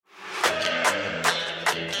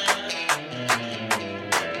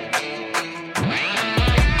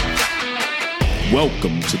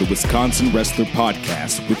Welcome to the Wisconsin Wrestler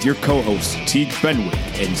Podcast with your co-hosts Teague Fenwick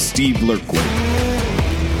and Steve Lurkwood.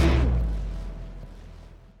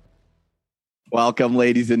 Welcome,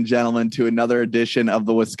 ladies and gentlemen, to another edition of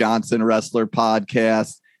the Wisconsin Wrestler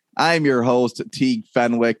Podcast. I'm your host, Teague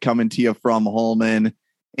Fenwick, coming to you from Holman.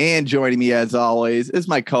 And joining me, as always, is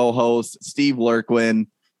my co-host, Steve Lurkwin.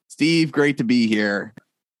 Steve, great to be here.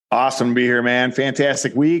 Awesome to be here, man.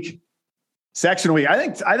 Fantastic week. Sectional week. I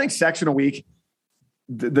think sectional week,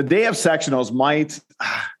 the day of sectionals might,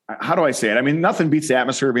 how do I say it? I mean, nothing beats the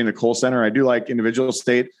atmosphere being the Kohl Center. I do like individual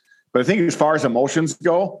state, but I think as far as emotions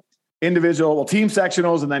go, team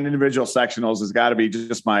sectionals and then individual sectionals has got to be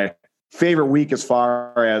just my favorite week as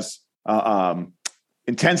far as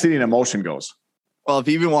intensity and emotion goes. Well, if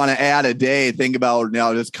you even want to add a day, think about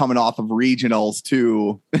just coming off of regionals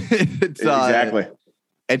too. Exactly.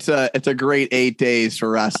 It's a great 8 days for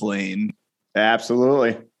wrestling.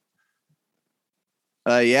 Absolutely.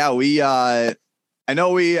 I know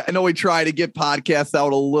we try to get podcasts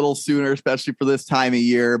out a little sooner, especially for this time of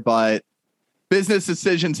year, but business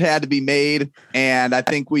decisions had to be made. And I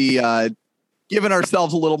think we, giving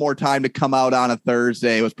ourselves a little more time to come out on a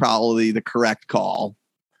Thursday was probably the correct call.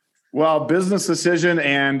 Well, business decision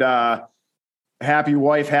and happy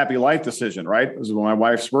wife, happy life decision, right? It was my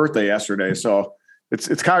wife's birthday yesterday. So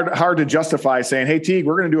it's hard to justify saying, hey, Teague,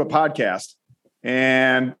 we're going to do a podcast.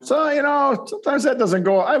 And so, sometimes that doesn't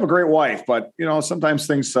go. I have a great wife, but sometimes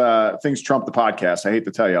things trump the podcast. I hate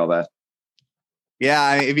to tell you all that.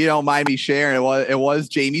 Yeah. If you don't mind me sharing, it was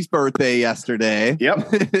Jamie's birthday yesterday.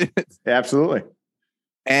 Yep. Absolutely.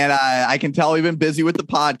 And I can tell we've been busy with the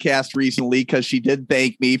podcast recently because she did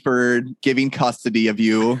thank me for giving custody of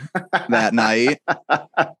you that night.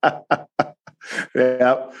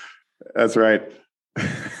 Yep. That's right.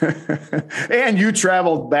 And you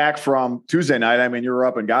traveled back from Tuesday night. I mean, you were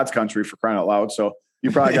up in God's country for crying out loud. So you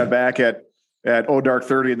probably got back at dark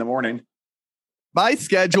 30 in the morning. My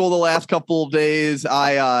schedule the last couple of days,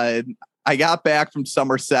 I got back from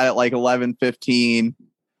Somerset at like 11:15,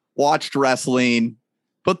 watched wrestling,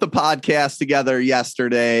 put the podcast together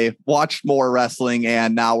yesterday, watched more wrestling,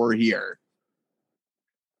 and now we're here.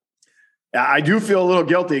 I do feel a little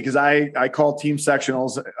guilty because I called team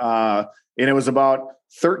sectionals and it was about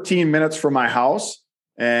 13 minutes from my house,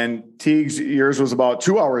 and yours was about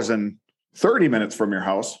 2 hours and 30 minutes from your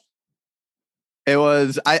house. It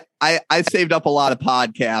was, I saved up a lot of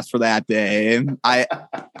podcasts for that day.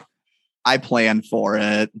 I planned for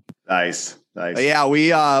it. Nice. But yeah, we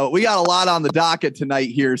got a lot on the docket tonight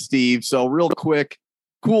here, Steve. So real quick,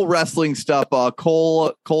 cool wrestling stuff.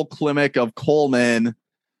 Cole Klimek of Coleman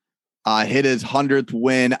hit his 100th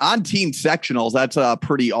win on team sectionals. That's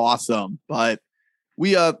pretty awesome. But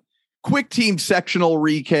we quick team sectional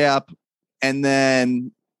recap, and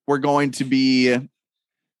then we're going to be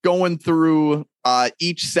going through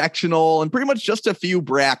each sectional and pretty much just a few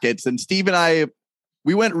brackets. And Steve and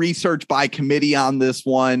we went research by committee on this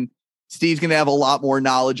one. Steve's going to have a lot more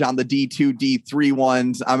knowledge on the D2, D3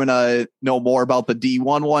 ones. I'm going to know more about the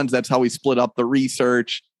D1 ones. That's how we split up the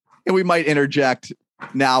research. And we might interject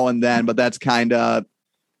now and then, but that's the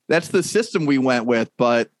system we went with.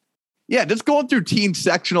 But yeah, just going through team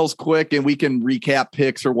sectionals quick, and we can recap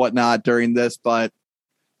picks or whatnot during this. But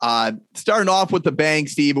starting off with the bang,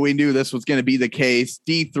 Steve, we knew this was going to be the case.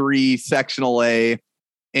 D3 sectional A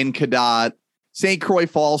in Cadott, St. Croix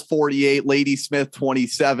Falls 48, Ladysmith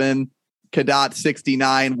 27, Cadott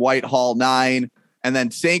 69, Whitehall 9, and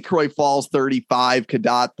then St. Croix Falls 35,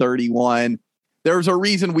 Cadott 31. There's a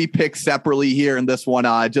reason we picked separately here, and this one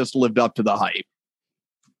just lived up to the hype.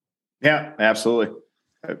 Yeah, absolutely.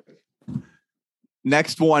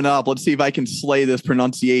 Next one up, let's see if I can slay this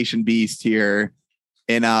pronunciation beast here.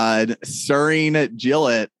 In Suring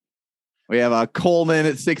Gillett, we have Coleman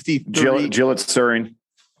at 63. Gillett Suring.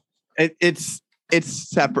 It's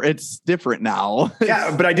separate. It's different now.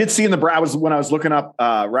 Yeah, but I did see in the when I was looking up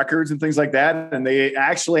records and things like that, and they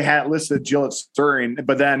actually had listed Gillett Suring,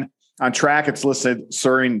 but then on track it's listed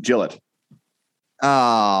Suring Gillett.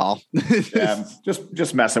 Oh, yeah,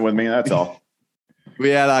 just messing with me. That's all. We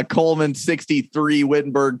had Coleman 63,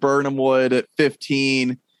 Wittenberg Burnhamwood at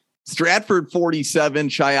 15, Stratford 47,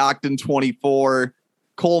 Shiocton 24,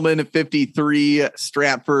 Coleman at 53,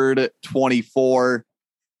 Stratford 24.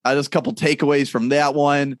 Just a couple takeaways from that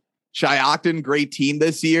one. Shiocton, great team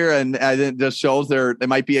this year, and it just shows they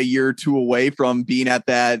might be a year or two away from being at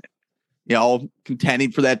that,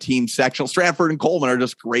 contending for that team sectional. Stratford and Coleman are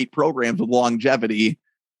just great programs with longevity.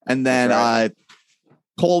 And then right.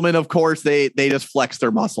 Coleman, of course, they just flexed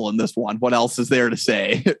their muscle in this one. What else is there to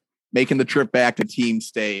say? Making the trip back to Team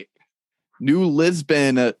State. New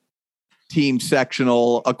Lisbon team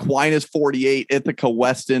sectional. Aquinas 48, Ithaca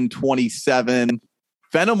Weston 27,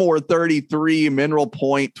 Fenimore 33, Mineral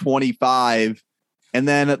Point 25. And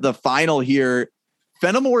then the final here,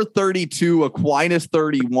 Fenimore 32, Aquinas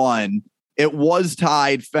 31. It was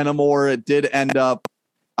tied. Fenimore did end up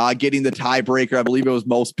getting the tiebreaker. I believe it was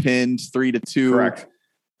most pins, 3-2. Correct.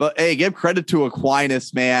 But hey, give credit to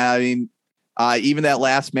Aquinas, man. I mean, even that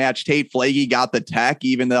last match, Tate Flagey got the tech,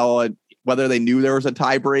 even though whether they knew there was a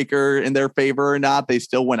tiebreaker in their favor or not, they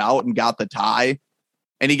still went out and got the tie.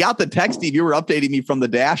 And he got the tech, Steve. You were updating me from the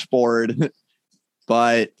dashboard,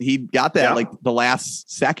 but he got that like the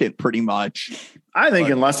last second pretty much. I think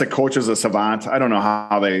unless a coach is a savant, I don't know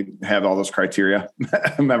how they have all those criteria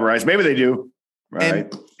memorized. Maybe they do.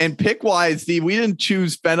 Right. And pick wise, Steve, we didn't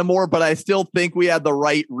choose Fenimore, but I still think we had the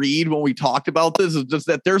right read when we talked about this. It's just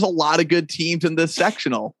that there's a lot of good teams in this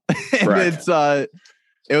sectional. And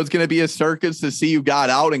it was going to be a circus to see who got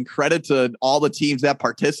out, and credit to all the teams that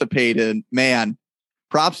participated. Man,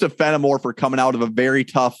 props to Fenimore for coming out of a very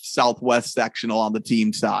tough Southwest sectional on the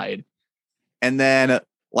team side. And then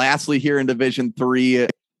lastly, here in Division 3,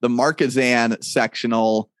 the Marquezan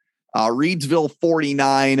sectional, Reedsville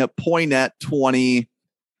 49, Poinet 20,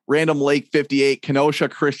 Random Lake 58, Kenosha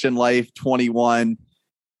Christian Life 21,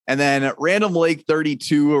 and then Random Lake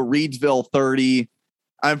 32, Reedsville 30.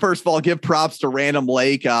 First of all, give props to Random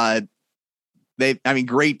Lake.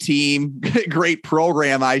 Great team, great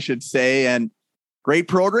program, I should say, and great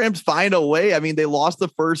programs find a way. I mean, they lost the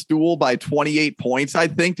first duel by 28 points, I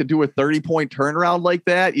think, to do a 30-point turnaround like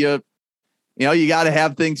that. You got to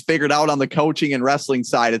have things figured out on the coaching and wrestling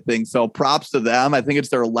side of things. So props to them. I think it's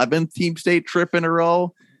their 11th team state trip in a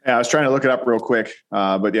row. Yeah, I was trying to look it up real quick,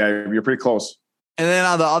 but yeah, you're pretty close. And then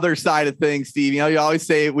on the other side of things, Steve, you always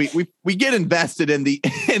say we get invested in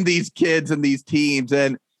these kids and these teams,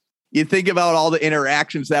 and you think about all the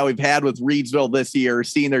interactions that we've had with Reedsville this year,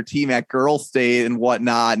 seeing their team at Girls State and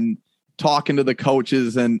whatnot, and talking to the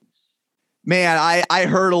coaches. And man, I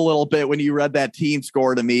heard a little bit when you read that team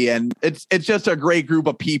score to me, and it's just a great group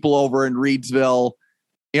of people over in Reedsville.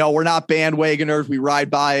 We're not bandwagoners. We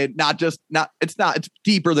ride by it's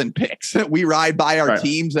deeper than picks. We ride by our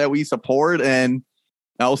teams that we support, and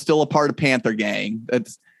still a part of Panther Gang.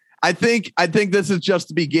 I think this is just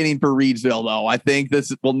the beginning for Reedsville, though. I think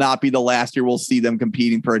this will not be the last year we'll see them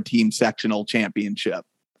competing for a team sectional championship.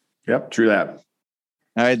 Yep, true that.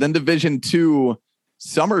 All right, then Division 2,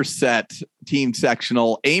 Somerset team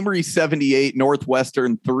sectional, Amory 78,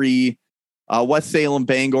 Northwestern 3, West Salem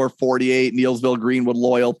Bangor 48, Neilsville Greenwood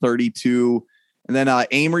Loyal 32, and then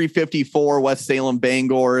Amory 54, West Salem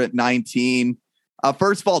Bangor at 19.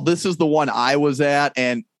 First of all, this is the one I was at,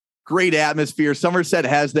 and great atmosphere. Somerset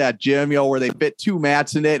has that gym, where they fit 2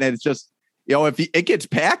 mats in it, and it's just, if it gets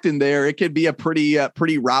packed in there, it could be a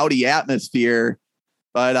pretty rowdy atmosphere.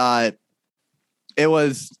 But they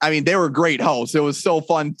were great hosts. It was so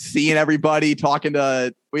fun seeing everybody,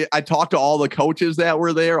 I talked to all the coaches that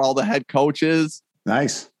were there, all the head coaches.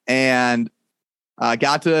 Nice. And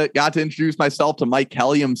got to introduce myself to Mike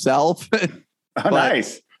Kelly himself.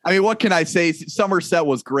 Nice. I mean, what can I say? Somerset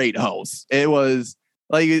was great hosts. It was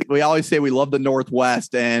like we always say, we love the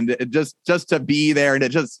Northwest, and it just to be there,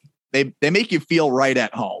 and they make you feel right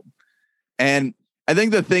at home. And I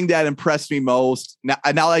think the thing that impressed me most, now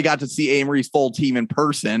that I got to see Amory's full team in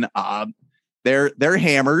person, they're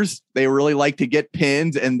hammers. They really like to get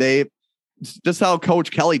pins, and they just how Coach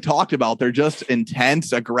Kelly talked about, they're just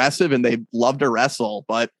intense, aggressive, and they love to wrestle.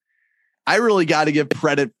 But I really got to give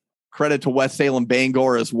credit to West Salem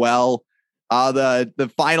Bangor as well.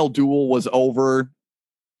 The final duel was over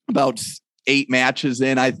about 8 matches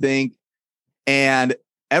in, I think. And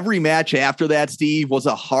every match after that, Steve, was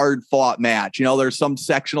a hard fought match. There's some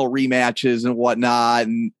sectional rematches and whatnot,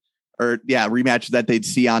 rematches that they'd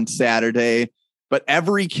see on Saturday. But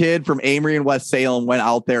every kid from Amory and West Salem went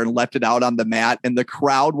out there and left it out on the mat, and the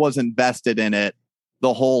crowd was invested in it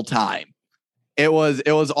the whole time. It was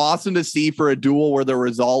awesome to see for a duel where the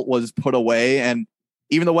result was put away. And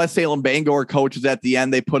even the West Salem Bangor coaches at the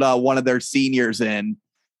end, they put one of their seniors in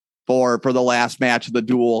for the last match of the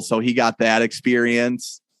duel. So he got that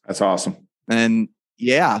experience. That's awesome. And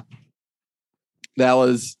yeah, that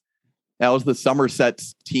was the Somerset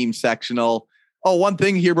team sectional. Oh, one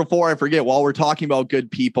thing here before I forget, while we're talking about good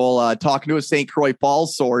people, talking to a St. Croix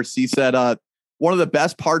Falls source, he said one of the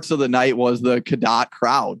best parts of the night was the Cadott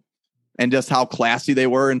crowd and just how classy they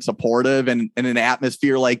were and supportive, and in an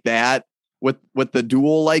atmosphere like that with the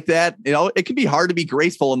duel like that, it can be hard to be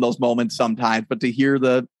graceful in those moments sometimes, but to hear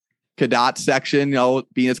the Cadott section,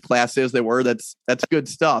 being as classy as they were, that's good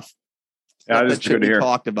stuff. Yeah, that is good to hear.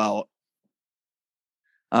 Talked about.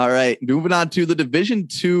 All right. Moving on to the Division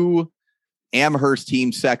II Amherst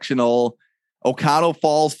team sectional. O'Connell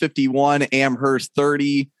Falls 51, Amherst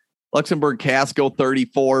 30, Luxembourg Casco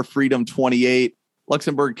 34, Freedom 28,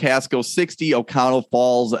 Luxembourg Casco 60, O'Connell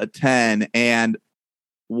Falls 10. And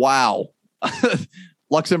wow,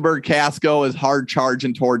 Luxembourg Casco is hard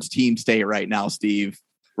charging towards Team State right now, Steve.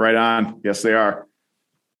 Right on. Yes, they are.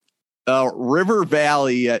 River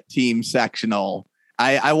Valley team sectional.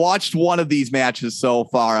 I watched one of these matches so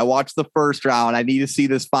far. I watched the first round. I need to see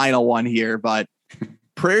this final one here, but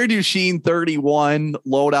Prairie du Chien 31,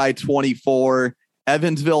 Lodi 24,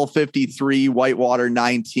 Evansville 53, Whitewater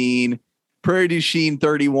 19, Prairie du Chien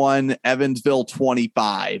 31, Evansville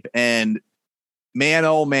 25. And man,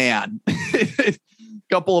 oh man,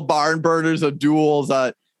 couple of barn burners of duels.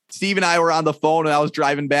 Steve and I were on the phone and I was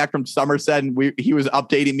driving back from Somerset and he was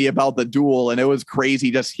updating me about the duel and it was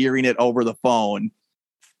crazy just hearing it over the phone.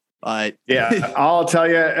 But yeah, I'll tell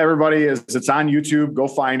you, everybody, is it's on YouTube. Go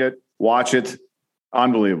find it, watch it.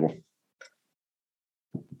 Unbelievable.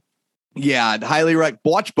 Yeah, I'd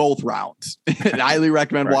watch both rounds. I'd highly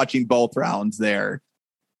recommend watching both rounds there.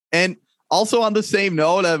 And also on the same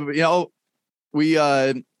note of,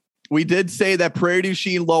 we did say that Prairie du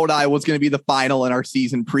Chien Lodi was going to be the final in our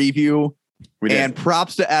season preview. And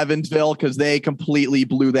props to Evansville because they completely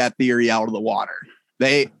blew that theory out of the water.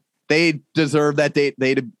 They deserve that.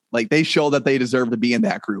 They show that they deserve to be in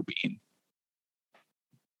that grouping.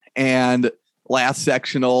 And last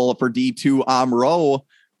sectional for D2 Omro,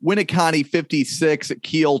 Winneconne 56,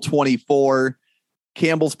 Kiel 24,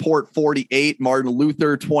 Campbellsport 48, Martin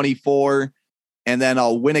Luther 24, and then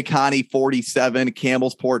Winneconne 47,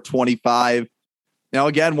 Campbellsport 25. Now,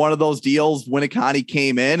 again, one of those deals, Winneconne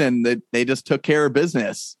came in and they just took care of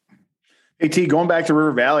business. Hey, T, going back to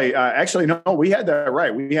River Valley, actually, no, we had that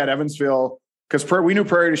right. We had Evansville because we knew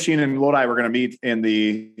Prairie du Chien and Lodi were going to meet in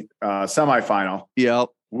the semifinal. Yep.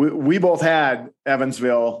 We both had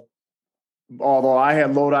Evansville, although I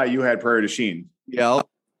had Lodi, you had Prairie du Chien. Yep.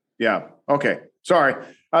 Yeah. Okay. Sorry.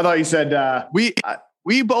 I thought you said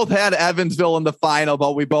we both had Evansville in the final,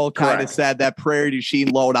 but we both kind of said that Prairie du Chien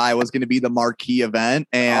Lodi was going to be the marquee event.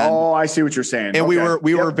 And I see what you're saying. And we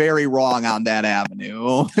were very wrong on that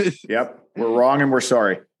avenue. Yep. We're wrong and we're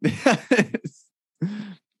sorry.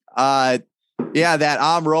 Yeah, that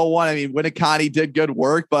Omro one. I mean, Winneconne did good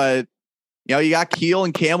work, but you got Kiel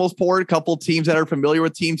and Campbellsport, a couple teams that are familiar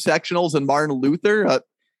with team sectionals, and Martin Luther.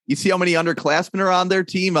 You see how many underclassmen are on their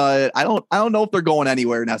team. I don't know if they're going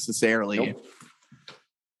anywhere necessarily. Nope.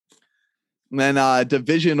 And then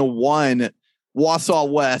Division I, Wausau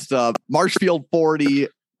West, Marshfield 40,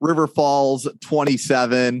 River Falls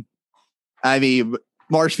 27. I mean,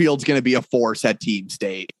 Marshfield's going to be a force at Team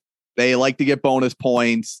State. They like to get bonus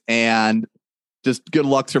points and just good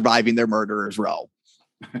luck surviving their murderer's row.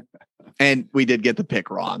 And we did get the pick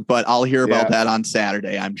wrong, but I'll hear about that on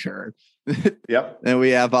Saturday, I'm sure. Yep. And we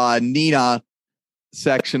have Neenah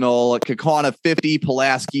sectional, Kaukauna 50,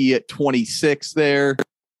 Pulaski at 26 there.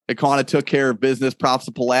 Kaukauna took care of business. Props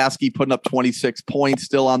to Pulaski, putting up 26 points,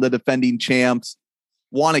 still on the defending champs.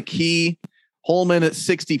 Wanakee, Holman at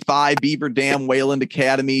 65, Beaver Dam, Wayland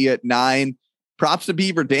Academy at 9. Props to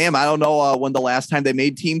Beaver Dam. I don't know when the last time they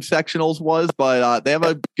made team sectionals was, but they have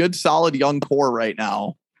a good, solid young core right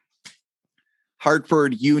now.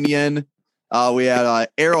 Hartford Union. We had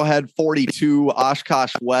Arrowhead 42,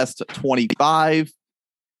 Oshkosh West 25.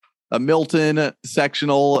 Milton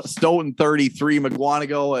sectional, Stoughton 33,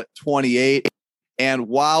 McGuanago at 28. And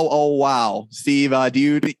wow, oh wow, Steve,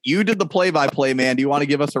 you did the play-by-play, man. Do you want to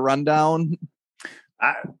give us a rundown?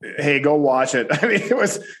 Hey, go watch it. I mean,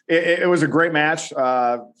 it was a great match,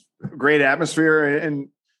 great atmosphere, and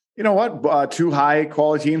you know what? Two high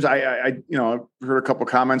quality teams. I heard a couple of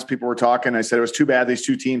comments. People were talking. I said it was too bad these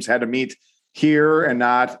two teams had to meet here and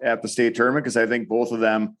not at the state tournament because I think both of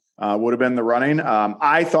them would have been the running.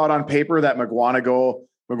 I thought on paper that McGuanago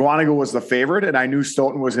was the favorite, and I knew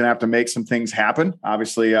Stoughton was going to have to make some things happen.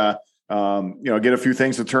 Obviously, get a few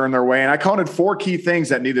things to turn their way. And I counted 4 key things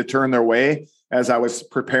that needed to turn their way as I was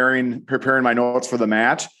preparing my notes for the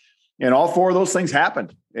match. And all 4 of those things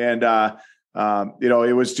happened. And,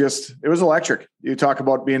 it was electric. You talk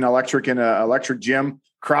about being electric in an electric gym.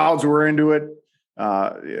 Crowds were into it.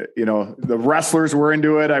 The wrestlers were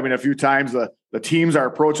into it. I mean, a few times the teams are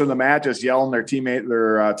approaching the mat, just yelling their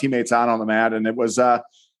teammates on the mat. And it was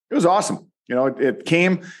awesome. It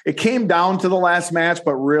came down to the last match,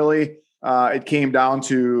 but really it came down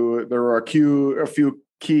to, there were a few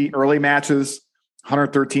key early matches,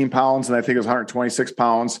 113 pounds. And I think it was 126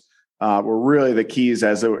 pounds were really the keys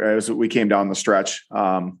as we came down the stretch.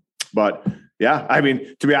 But Yeah. I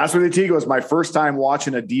mean, to be honest with you, Teague, it was my first time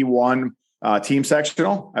watching a D1 team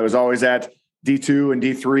sectional. I was always at D2 and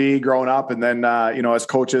D3 growing up, and then, as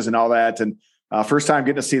coaches and all that. And first time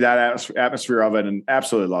getting to see that atmosphere of it, and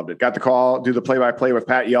absolutely loved it. Got the call, do the play-by-play with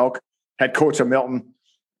Pat Yelk, head coach of Milton.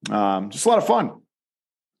 Just a lot of fun.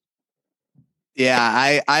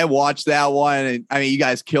 Yeah, I watched that one. And, I mean, you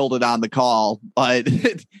guys killed it on the call, but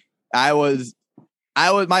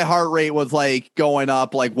my heart rate was like going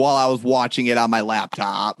up like while I was watching it on my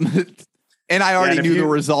laptop. And I already knew the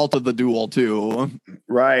result of the duel too.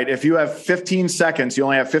 Right. If you have 15 seconds, you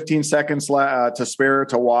only have 15 seconds to spare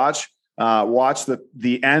to watch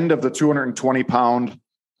the end of the 220 pound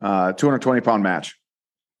match.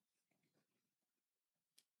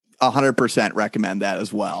 100% recommend that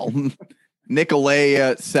as well.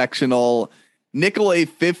 Nicolay sectional, Nicolay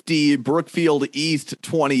 50, Brookfield East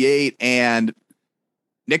 28, and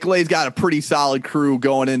Nicolay's got a pretty solid crew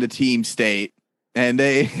going into team state, and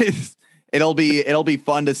it'll be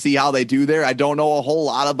fun to see how they do there. I don't know a whole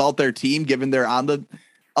lot about their team given they're on the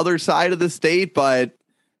other side of the state, but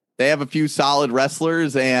they have a few solid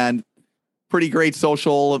wrestlers and pretty great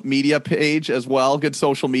social media page as well. Good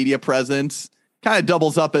social media presence. Kind of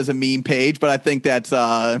doubles up as a meme page, but I think that's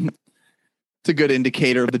it's a good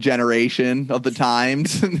indicator of the generation of the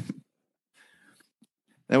times.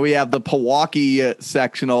 Then we have the Pewaukee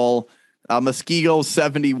sectional, Muskego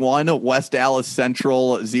 71, West Dallas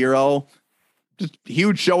Central 0. Just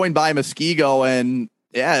huge showing by Muskego, and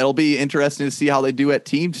yeah, it'll be interesting to see how they do at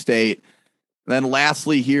team state. And then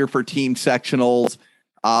lastly here for team sectionals,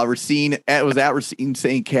 Racine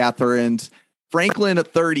St. Catharines, Franklin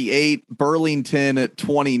at 38, Burlington at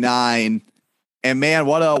 29. And man,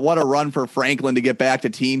 what a run for Franklin to get back to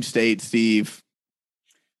team state, Steve.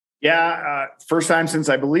 Yeah, first time since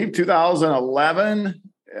I believe 2011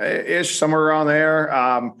 ish, somewhere around there.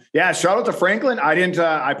 Shout out to Franklin. I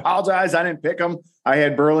apologize. I didn't pick them. I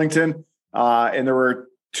had Burlington, and there were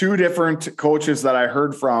two different coaches that I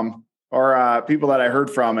heard from, or people that I heard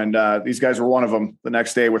from, and these guys were one of them the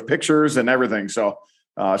next day with pictures and everything. So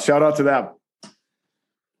shout out to them.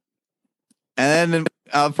 And then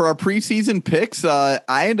for our preseason picks, I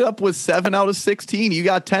ended up with 7 out of 16. You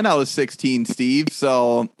got 10 out of 16, Steve.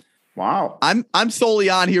 So wow, I'm solely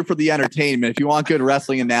on here for the entertainment. If you want good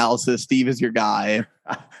wrestling analysis, Steve is your guy.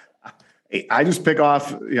 I just pick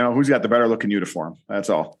off, who's got the better looking uniform. That's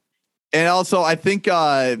all. And also, I think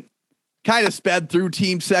kind of sped through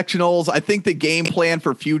team sectionals. I think the game plan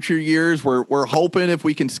for future years, we're hoping if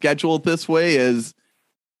we can schedule it this way, is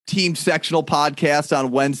team sectional podcast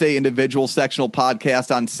on Wednesday, individual sectional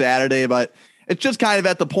podcast on Saturday. But it's just kind of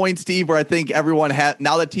at the point, Steve, where I think everyone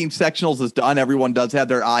now that team sectionals is done, everyone does have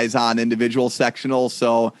their eyes on individual sectionals.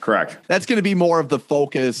 So correct. That's going to be more of the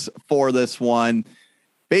focus for this one.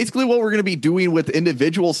 Basically what we're going to be doing with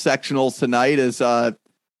individual sectionals tonight is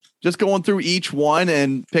just going through each one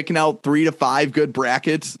and picking out 3 to 5 good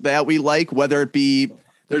brackets that we like, whether it be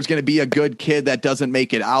there's going to be a good kid that doesn't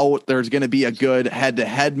make it out, there's going to be a good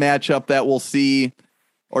head-to-head matchup that we'll see,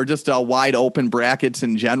 or just wide open brackets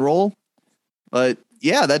in general. But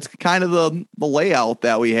yeah, that's kind of the layout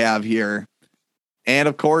that we have here. And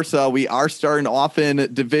of course, we are starting off in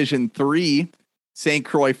Division 3, St.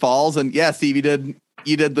 Croix Falls. And yeah, Steve, you did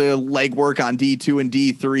the legwork on D2 and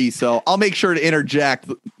D3. So I'll make sure to interject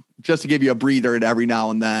just to give you a breather every now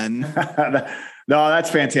and then. No, that's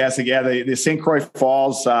fantastic. Yeah, the St. Croix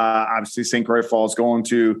Falls, obviously St. Croix Falls going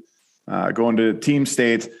to team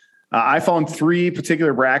state. I found 3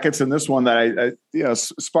 particular brackets in this one that I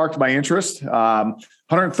sparked my interest.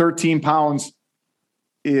 113 pounds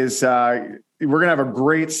is we're going to have a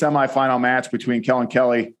great semifinal match between Kellen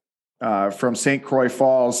Kelly from St. Croix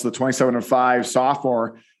Falls, the 27-5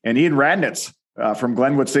 sophomore, and Ian Radnitz from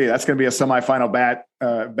Glenwood City. That's going to be a semifinal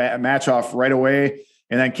match off right away.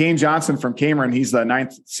 And then Kane Johnson from Cameron, he's the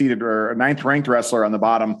 9th ranked wrestler on the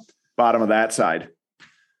bottom of that side.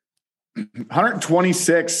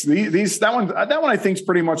 126. That one I think is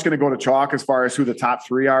pretty much going to go to chalk as far as who the top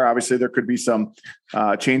 3 are. Obviously, there could be some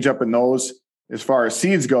change up in those as far as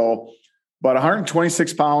seeds go. But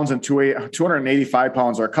 126 pounds and 285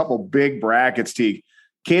 pounds are a couple big brackets. Teague.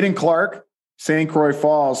 Caden Clark, St. Croix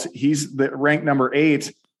Falls, he's the ranked number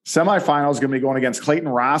 8. Semifinal is going to be going against Clayton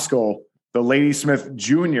Roscoe, the Ladysmith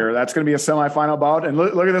Junior. That's going to be a semifinal bout. And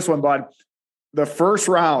look at this one, bud. The first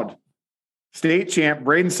round, state champ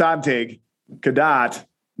Braden Sobtig, Cadet,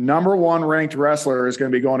 number 1 ranked wrestler, is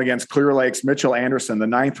going to be going against Clear Lake's Mitchell Anderson, the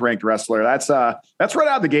 9th ranked wrestler. That's right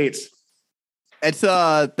out of the gates. That's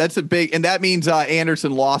a big, and that means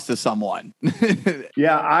Anderson lost to someone.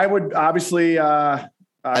 Yeah, I would obviously. I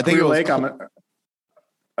think Clear Lake.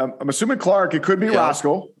 I'm assuming Clark. It could be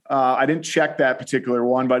Roscoe. I didn't check that particular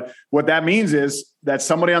one, but what that means is that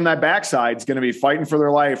somebody on that backside is going to be fighting for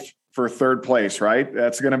their life for third place, right?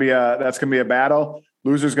 That's going to be a battle.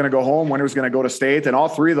 Loser's going to go home. Winner's going to go to state, and all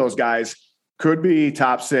three of those guys could be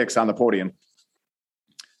top 6 on the podium.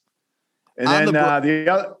 And then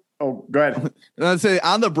the other. Oh, go ahead. Let's say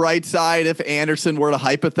on the bright side, if Anderson were to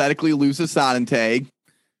hypothetically lose a Sonnentag,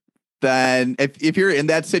 then if you're in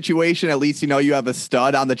that situation, at least you have a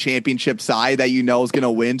stud on the championship side that is going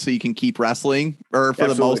to win, so you can keep wrestling. Or for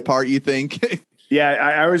the most part, you think? Yeah,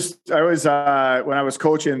 I was when I was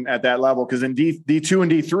coaching at that level, because in D2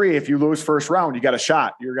 and D3, if you lose first round, you got a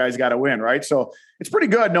shot. Your guys got to win, right? So it's pretty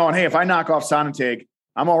good knowing, hey, if I knock off Sonnentag,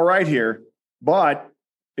 I'm all right here. But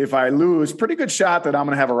if I lose, pretty good shot that I'm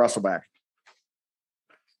going to have a wrestle back.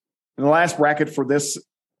 And the last bracket for this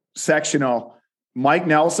sectional, Mike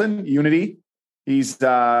Nelson, Unity. He's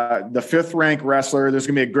the 5th ranked wrestler. There's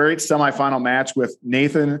going to be a great semifinal match with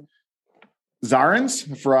Nathan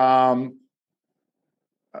Zarens from,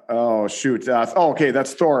 okay,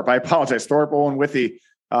 that's Thorpe. I apologize. Thorpe Owen Withy.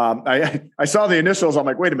 I saw the initials. I'm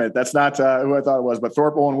like, wait a minute, that's not who I thought it was, but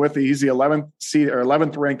Thorpe Owen Withy. He's the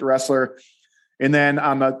 11th ranked wrestler. And then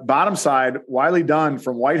on the bottom side, Wiley Dunn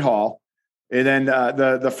from Whitehall. And then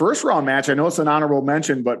the first round match, I know it's an honorable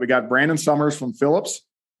mention, but we got Brandon Summers from Phillips,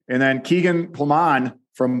 and then Keegan Plumon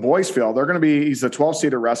from Boyceville. He's the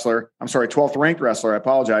 12th ranked wrestler. I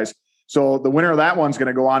apologize. So the winner of that one's going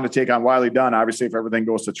to go on to take on Wiley Dunn, obviously, if everything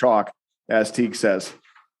goes to chalk, as Teague says.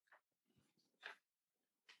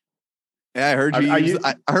 Yeah, I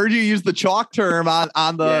heard you use the chalk term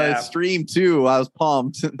on the stream too. I was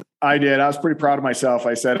pumped. I did. I was pretty proud of myself.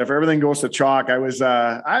 I said, if everything goes to chalk, I was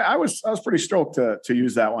pretty stoked to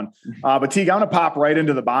use that one. But Teague, I'm going to pop right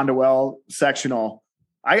into the Bondwell sectional.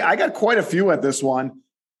 I got quite a few at this one.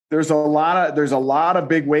 There's a lot of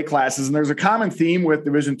big weight classes, and there's a common theme with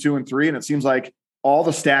Division 2 and 3. And it seems like all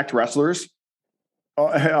the stacked wrestlers,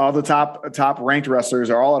 all the top ranked wrestlers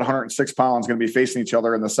are all at 106 pounds going to be facing each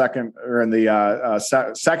other in the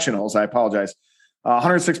sectionals. I apologize.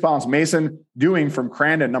 106 pounds. Mason Dewing from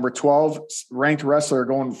Crandon, number 12 ranked wrestler,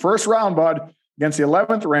 going first round, bud, against the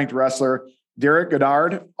 11th ranked wrestler, Derek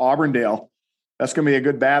Goddard, Auburndale. That's going to be a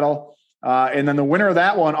good battle. And then the winner of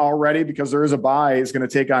that one already, because there is a bye, is going to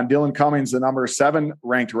take on Dylan Cummings, the number 7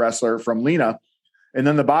 ranked wrestler from Lena. And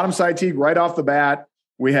then the bottom side, Teague, right off the bat,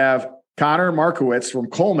 we have Connor Markowitz from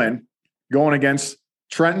Coleman going against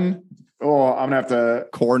Trenton. Oh, I'm going to have to.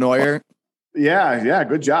 Cornoyer. Yeah.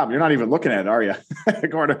 Good job. You're not even looking at it, are you?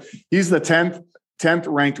 He's the 10th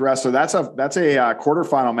ranked wrestler. That's a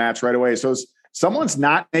quarterfinal match right away. So someone's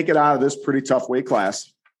not making it out of this pretty tough weight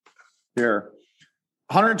class here.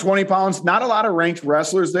 120 pounds, not a lot of ranked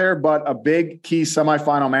wrestlers there, but a big key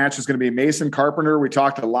semifinal match is going to be Mason Carpenter. We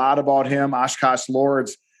talked a lot about him. Oshkosh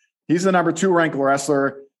Lords. He's the number 2 ranked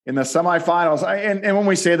wrestler in the semifinals. And when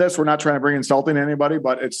we say this, we're not trying to bring insulting to anybody,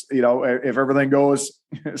 but it's, if everything goes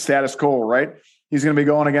status quo, right? He's going to be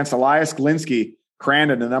going against Elias Glinski,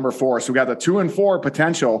 Crandon, the number 4. So we got the 2 and 4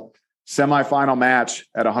 potential semifinal match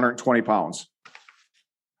at 120 pounds.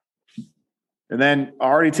 And then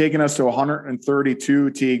already taking us to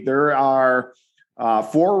 132, Teague. There are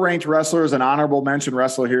 4 ranked wrestlers, an honorable mention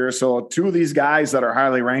wrestler here. So 2 of these guys that are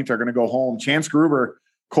highly ranked are going to go home. Chance Gruber,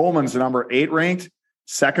 Coleman's the number 8 ranked.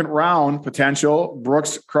 Second round potential,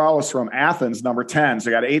 Brooks Krause from Athens, number 10. So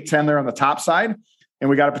you got 8-10 there on the top side. And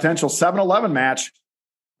we got a potential 7-11 match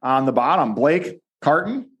on the bottom. Blake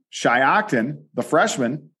Carton, Shai Octon, the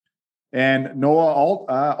freshman, and Noah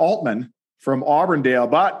Altman from Auburndale.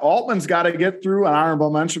 But Altman's got to get through an honorable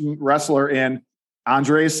mention wrestler in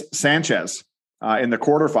Andres Sanchez in the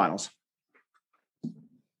quarterfinals.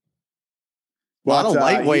 A lot of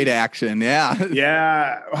lightweight action. Yeah.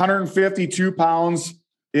 Yeah. 152 pounds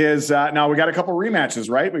is now we got a couple rematches,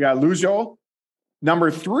 right? We got Lujo, number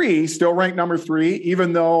 3, still ranked number 3,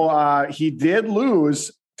 even though he did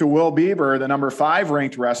lose to Will Bieber, the number 5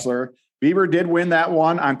 ranked wrestler. Bieber did win that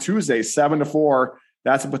one on Tuesday, 7-4.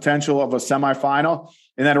 That's a potential of a semifinal.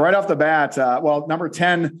 And then right off the bat, number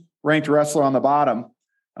 10 ranked wrestler on the bottom,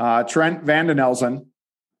 Trent Vandenelzen.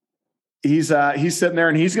 He's sitting there,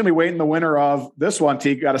 and he's going to be waiting the winner of this one.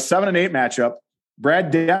 He got a 7-8 matchup.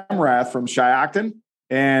 Brad Demrath from Shiocton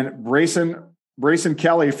and Brayson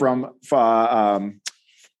Kelly from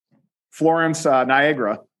Florence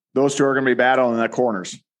Niagara. Those 2 are going to be battling in the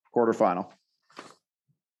quarterfinal.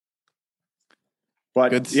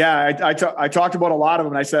 But I talked about a lot of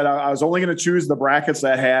them, and I said I was only going to choose the brackets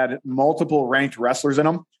that had multiple ranked wrestlers in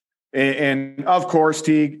them. And of course,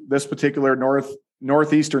 Teague, this particular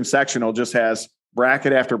Northeastern sectional just has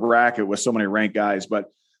bracket after bracket with so many ranked guys.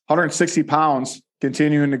 But 160 pounds,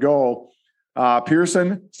 continuing to go.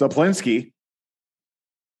 Pearson Zaplinski.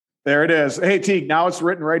 There it is. Hey, Teague, now it's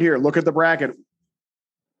written right here. Look at the bracket.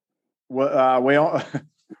 Wabino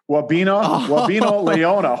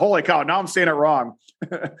Leona. Holy cow. Now I'm saying it wrong.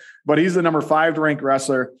 But he's the number 5 ranked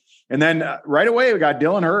wrestler. And then right away, we got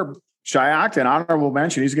Dylan Herb, Shyocton, honorable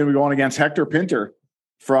mention. He's going to be going against Hector Pinter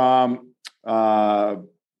from,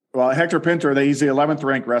 Hector Pinter, he's the 11th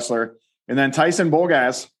ranked wrestler. And then Tyson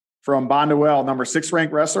Bogas from Bonduel, number 6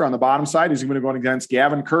 ranked wrestler on the bottom side. He's going to be going against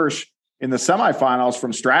Gavin Kirsch in the semifinals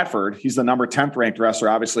from Stratford. He's the number 10th ranked wrestler,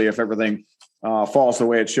 obviously, if everything falls the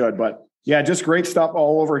way it should. But yeah, just great stuff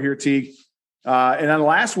all over here, Teague. And then the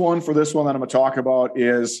last one for this one that I'm going to talk about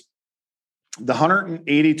is the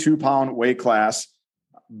 182-pound weight class.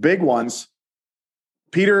 Big ones.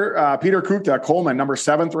 Peter Kukta, Coleman, number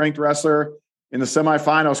 7th ranked wrestler in the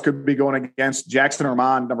semifinals, could be going against Jackson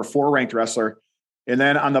Armand, number 4 ranked wrestler. And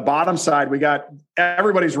then on the bottom side, we got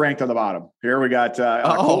everybody's ranked on the bottom. Here we got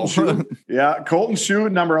Colton Shue. Yeah, Colton Shue,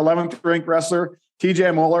 number 11th ranked wrestler.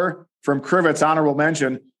 TJ Muller from Crivets, honorable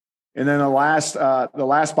mention. And then the last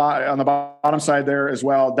spot on the bottom side there as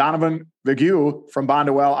well, Donovan Vigue from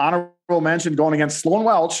Bonduel, honorable mention, going against Sloan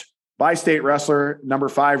Welch, bi-state wrestler, number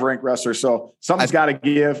 5 ranked wrestler. So something's got to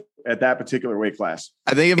give at that particular weight class.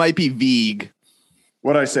 I think it might be Vigue.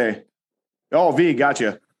 What did I say? Oh, Vigue,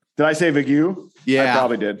 gotcha. Did I say Vigue? Yeah, I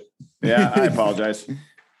probably did. Yeah, I apologize.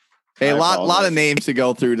 Hey, a lot of names to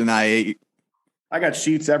go through tonight. I got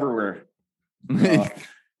sheets everywhere.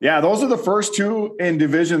 Yeah, those are the first 2 in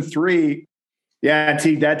Division 3. Yeah,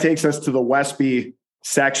 T, that takes us to the Westby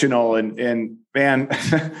sectional, and man,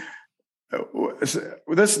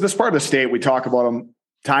 this part of the state, we talk about them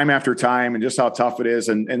time after time and just how tough it is,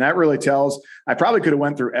 and that really tells. I probably could have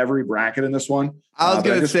went through every bracket in this one. I was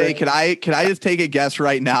going to say, could I just take a guess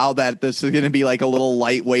right now that this is going to be like a little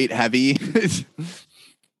lightweight heavy?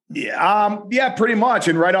 Yeah, pretty much.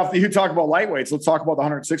 And right off, you talk about lightweights. Let's talk about the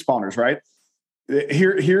 106 pounders, right?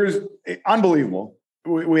 Here's unbelievable.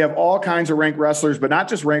 We have all kinds of ranked wrestlers, but not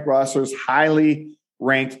just ranked wrestlers, highly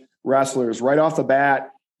ranked wrestlers. Right off the bat,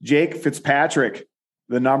 Jake Fitzpatrick,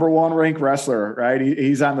 the number 1 ranked wrestler, right?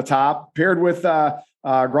 He's on the top, paired with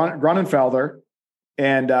Grunenfelder,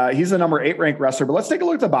 and he's the number 8 ranked wrestler. But let's take a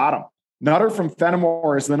look at the bottom. Nutter from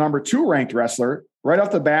Fenimore is the number 2 ranked wrestler. Right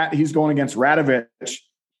off the bat, he's going against Radovich,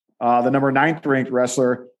 the number 9th ranked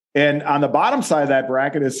wrestler. And on the bottom side of that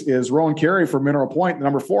bracket is Rowan Carey from Mineral Point, the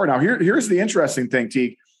number 4. Now, here's the interesting thing,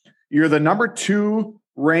 Teague. You're the number 2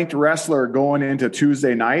 ranked wrestler going into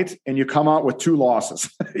Tuesday night, and you come out with 2 losses.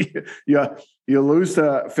 You lose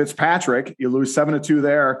to Fitzpatrick, you lose 7-2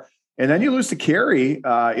 there, and then you lose to Carey in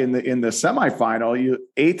the semifinal, you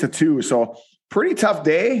 8-2. So pretty tough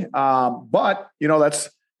day, but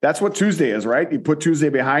that's what Tuesday is, right? You put Tuesday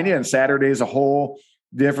behind you, and Saturday is a whole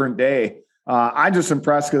different day. I'm just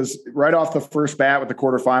impressed because right off the first bat with the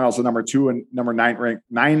quarterfinals, the number 2 and number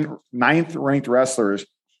 9th ranked wrestlers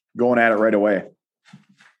going at it right away.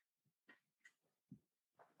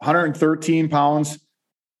 113 pounds.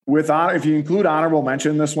 If you include honorable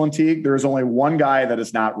mention in this one, Teague, there's only one guy that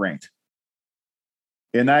is not ranked.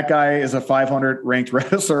 And that guy is a 500 ranked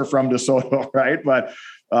wrestler from DeSoto, right? But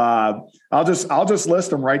I'll just list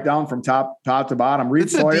them right down from top to bottom. Reed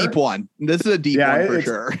Sawyer. A deep one. This is a deep one for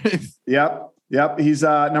sure. Yep. He's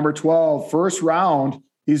number 12, first round.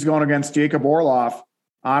 He's going against Jacob Orloff,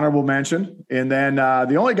 honorable mention. And then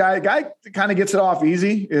the only guy that kind of gets it off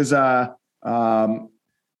easy is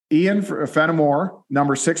Ian Fenimore,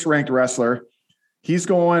 number 6 ranked wrestler. He's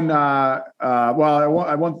going, but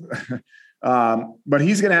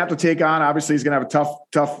he's going to have to take on, obviously he's going to have a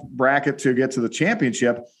tough bracket to get to the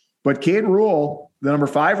championship. But Cade Rule, the number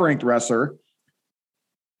 5 ranked wrestler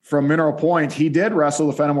from Mineral Point, he did wrestle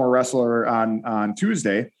the Fenimore wrestler on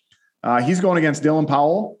Tuesday. He's going against Dylan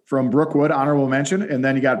Powell from Brookwood, honorable mention. And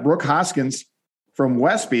then you got Brooke Hoskins from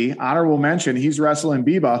Westby, honorable mention. He's wrestling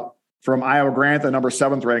Biba from Iowa Grant, the number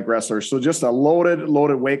 7th ranked wrestler. So just a loaded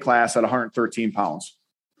weight class at 113 pounds.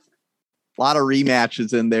 A lot of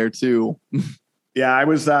rematches in there too. Yeah,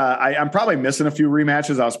 I'm probably missing a few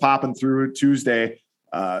rematches. I was popping through Tuesday.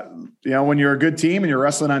 When you're a good team and you're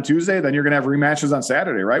wrestling on Tuesday, then you're going to have rematches on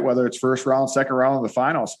Saturday, right? Whether it's first round, second round, or the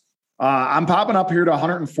finals. I'm popping up here to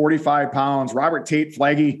 145 pounds. Robert Tate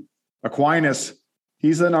Flaggy Aquinas.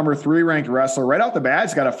 He's the number 3 ranked wrestler. Right out the bat,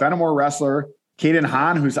 he's got a Fenimore wrestler, Caden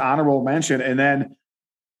Hahn, who's honorable mention. And then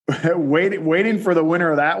waiting for the winner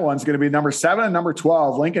of that one's going to be number 7 and number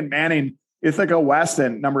 12, Lincoln Manning, Ithaca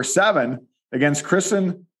Weston, number 7 against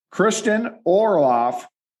Christian Orloff.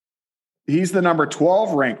 He's the number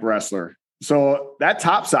 12 ranked wrestler. So that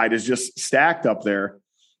top side is just stacked up there.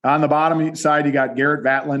 On the bottom side, you got Garrett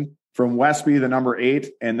Vatlin from Westby, the number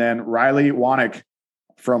 8, and then Riley Wanick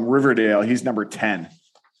from Riverdale. He's number 10.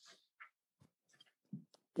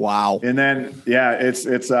 Wow. And then, yeah, it's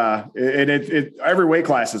every weight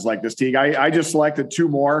class is like this, Teague. I just selected 2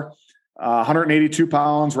 more. 182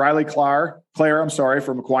 pounds, Riley Clare,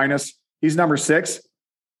 from Aquinas. He's number 6.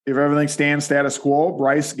 If everything stands status quo,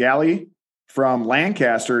 Bryce Galley from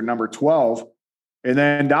Lancaster, number 12. And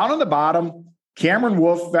then down on the bottom, Cameron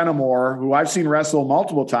Wolf Fenimore, who I've seen wrestle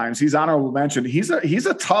multiple times. He's honorable mention. He's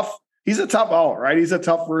a tough out, right? He's a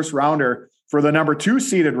tough first rounder for the number 2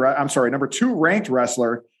 ranked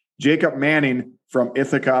wrestler, Jacob Manning from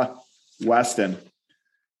Ithaca Weston.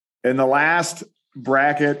 And the last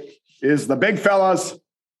bracket is the big fellas.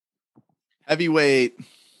 Heavyweight.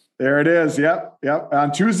 There it is. Yep.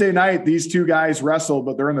 On Tuesday night, these 2 guys wrestled,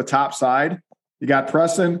 but they're in the top side. You got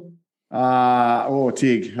Preston.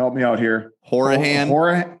 Teague, help me out here. Horahan.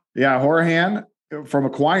 Horahan from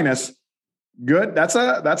Aquinas. Good. That's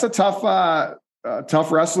a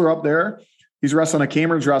tough wrestler up there. He's wrestling a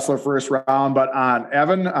Cambridge wrestler first round, but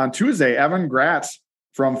on Tuesday, Evan Gratz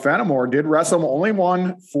from Fenimore did wrestle, only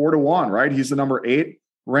won 4-1, right? He's the number 8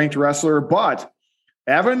 ranked wrestler, but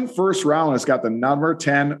Evan first round has got the number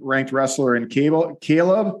 10 ranked wrestler in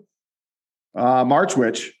Caleb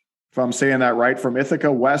Marchwich, if I'm saying that right, from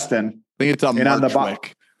Ithaca Weston. I think it's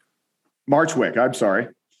Marchwick. Marchwick, I'm sorry.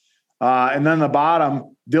 And then the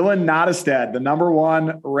bottom, Dylan Nottestead, the number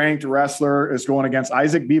 1 ranked wrestler, is going against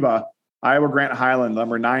Isaac Biba, Iowa Grant Highland,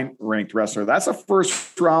 number 9 ranked wrestler. That's a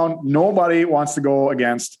first round. Nobody wants to go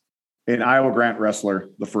against an Iowa Grant wrestler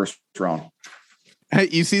the first round.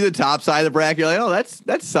 You see the top side of the bracket, you're like, oh,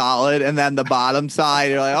 that's solid. And then the bottom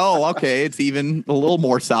side, you're like, oh, okay, it's even a little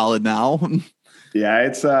more solid now. Yeah,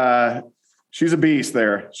 it's she's a beast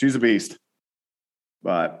there. She's a beast.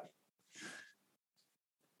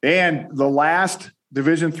 And the last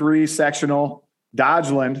Division III sectional,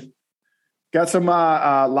 Dodgeland, got some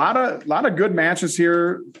lot of good matches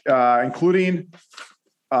here, including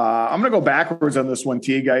I'm going to go backwards on this one,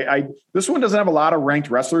 Teague. This one doesn't have a lot of ranked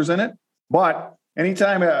wrestlers in it, but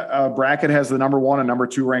anytime a bracket has the number 1 and number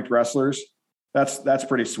 2 ranked wrestlers, that's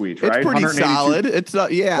pretty sweet, right? It's pretty solid. It's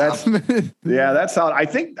that's solid.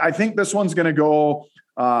 I think this one's going to go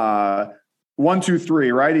 1, 2,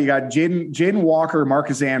 3, right? You got Jaden Walker,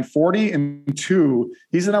 Marquezan, 40-2.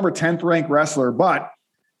 He's the number 10th ranked wrestler, but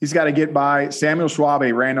he's got to get by Samuel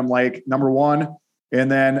Schwabe, Random Lake, number 1,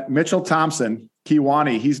 and then Mitchell Thompson,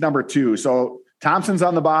 Kiwani, he's number 2. So Thompson's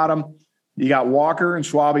on the bottom. You got Walker and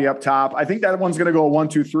Schwabe up top. I think that one's going to go 1,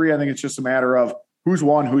 2, 3. I think it's just a matter of who's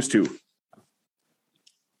 1, who's 2.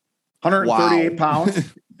 138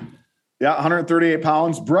 pounds. Yeah, 138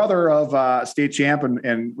 pounds. Brother of state champ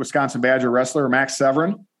and Wisconsin Badger wrestler, Max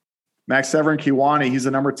Severin. Max Severin Kiwani, he's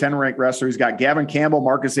the number 10 ranked wrestler. He's got Gavin Campbell,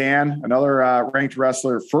 Marquezan, another ranked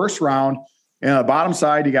wrestler, first round. And on the bottom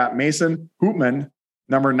side, you got Mason Hoopman,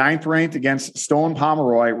 number 9th ranked against Stone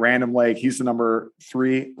Pomeroy, Random Lake. He's the number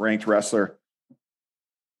 3 ranked wrestler.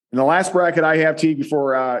 And the last bracket I have, T,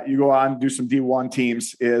 before you go on and do some D1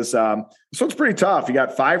 teams is this one's pretty tough. You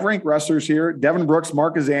got 5 ranked wrestlers here. Devin Brooks,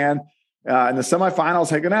 Marquezan. In the semifinals,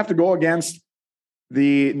 they're going to have to go against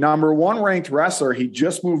the number 1 ranked wrestler. He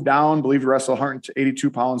just moved down, I believe he wrestled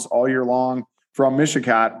 182 pounds all year long, from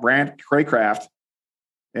Michigan, Brant Craycraft.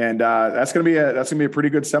 And that's going to be a pretty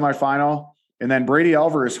good semifinal. And then Brady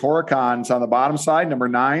Elvers, Huracan's on the bottom side, number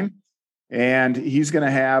 9. And he's going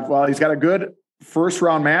to have, he's got a good first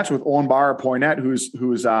round match with Owen Barr Poinette,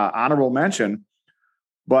 who's honorable mention,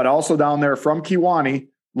 but also down there from Kiwani,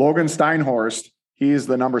 Logan Steinhorst. He's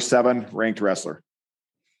the number 7 ranked wrestler.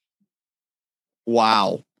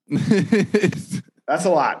 Wow. That's a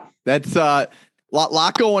lot. That's a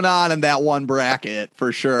lot going on in that one bracket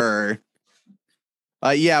for sure.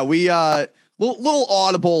 We little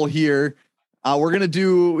audible here.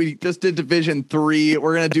 We just did Division 3.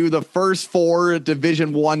 We're going to do the first 4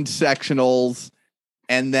 Division 1 sectionals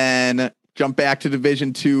and then jump back to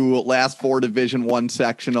Division 2, last 4 Division 1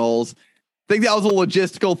 sectionals. I think that was a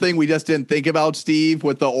logistical thing we just didn't think about, Steve,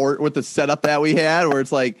 with the setup that we had, where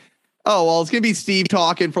it's like, oh, well, it's going to be Steve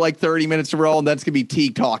talking for like 30 minutes in a row, and then it's going to be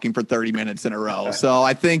Teague talking for 30 minutes in a row. So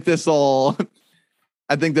I think this will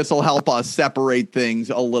help us separate things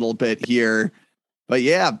a little bit here. But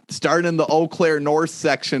yeah, starting in the Eau Claire North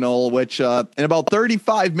sectional, which in about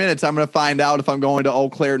 35 minutes, I'm going to find out if I'm going to Eau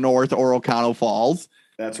Claire North or Oconto Falls.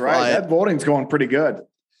 That's right. That voting's going pretty good.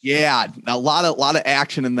 Yeah, a lot of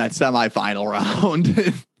action in that semifinal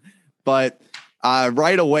round. But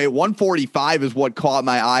right away, 145 is what caught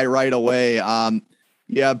my eye right away.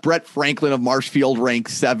 Yeah, Brett Franklin of Marshfield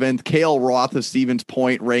ranked 7th. Cale Roth of Stevens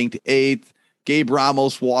Point ranked 8th. Gabe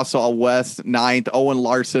Ramos, Wausau West, 9th. Owen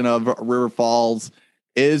Larson of River Falls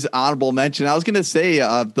is honorable mention. I was going to say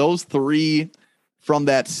those 3 from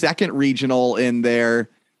that second regional in there.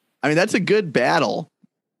 I mean, that's a good battle.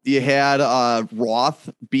 You had Roth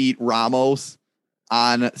beat Ramos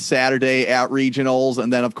on Saturday at regionals.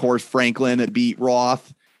 And then, of course, Franklin beat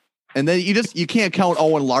Roth. And then you can't count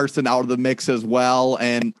Owen Larson out of the mix as well.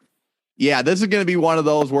 And yeah, this is going to be one of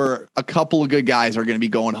those where a couple of good guys are going to be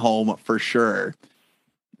going home for sure.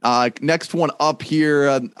 Next one up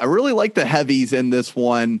here. I really like the heavies in this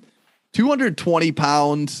one. 220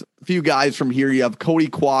 pounds. A few guys from here. You have Cody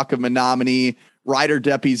Kwok of Menominee, Ryder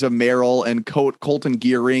Deppies of Merrill, and Colton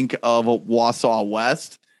Gearink of Wausau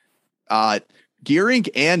West. Gearink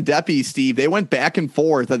and Deppies, Steve, they went back and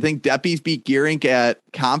forth. I think Deppies beat Gearink at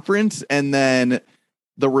conference, and then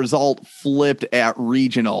the result flipped at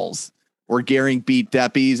regionals where Gearink beat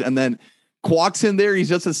Deppies. And then Kwok's in there. He's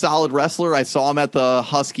just a solid wrestler. I saw him at the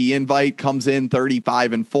Husky Invite, comes in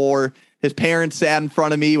 35-4. His parents sat in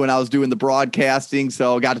front of me when I was doing the broadcasting,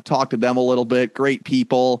 so got to talk to them a little bit. Great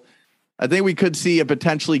people. I think we could see a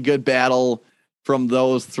potentially good battle from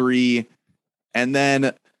those 3. And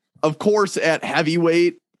then, of course, at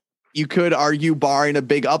heavyweight, you could argue, barring a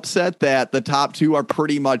big upset, that the top 2 are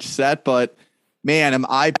pretty much set. But, man, am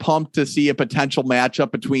I pumped to see a potential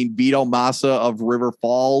matchup between Vito Massa of River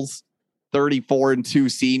Falls,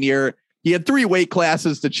 34-2 senior. He had 3 weight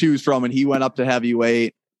classes to choose from, and he went up to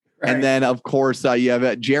heavyweight. Right. And then, of course, you have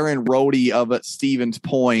Jaron Rohde of Stevens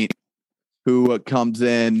Point, who comes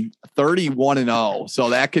in 31-0.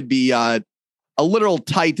 So that could be a literal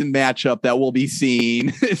Titan matchup that we'll be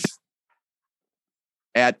seeing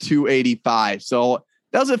at 285. So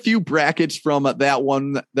that was a few brackets from that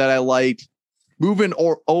one that I liked. Moving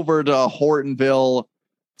over to Hortonville,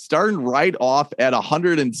 starting right off at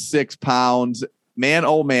 106 pounds. Man,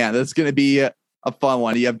 oh man, this is going to be a fun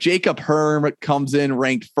one. You have Jacob Herm comes in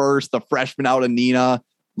ranked 1st, the freshman out of Neenah.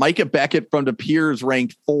 Micah Beckett from De Pere is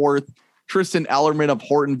ranked 4th. Tristan Ellerman of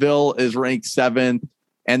Hortonville is ranked 7th.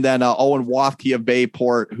 And then Owen Wafke of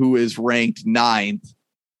Bayport, who is ranked 9th.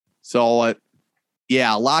 So,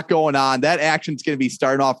 yeah, a lot going on. That action's going to be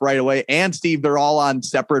starting off right away. And, Steve, they're all on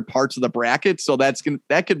separate parts of the bracket. So that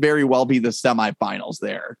could very well be the semifinals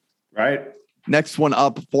there. Right. Next one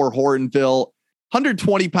up for Hortonville,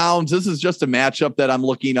 120 pounds. This is just a matchup that I'm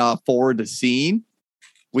looking forward to seeing.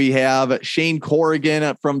 We have Shane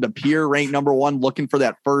Corrigan from De Pere, ranked number 1, looking for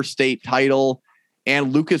that first state title.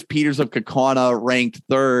 And Lucas Peters of Kaukauna, ranked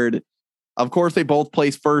 3rd. Of course, they both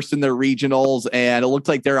placed first in their regionals, and it looks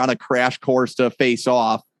like they're on a crash course to face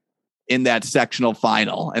off in that sectional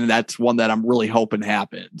final. And that's one that I'm really hoping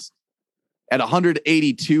happens. At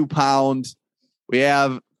 182 pounds,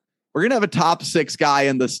 we're going to have a top 6 guy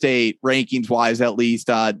in the state, rankings wise, at least,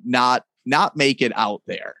 not make it out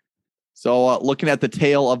there. So looking at the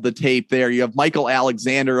tail of the tape there, you have Michael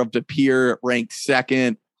Alexander of De Pere ranked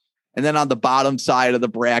 2nd. And then on the bottom side of the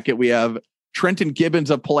bracket, we have Trenton Gibbons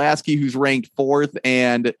of Pulaski, who's ranked 4th,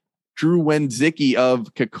 and Drew Wenzicki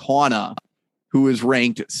of Kaukauna, who is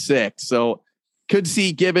ranked 6th. So could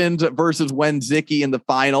see Gibbons versus Wenzicki in the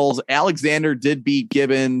finals. Alexander did beat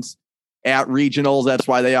Gibbons at regionals. That's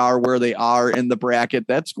why they are where they are in the bracket.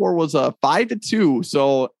 That score was 5-2.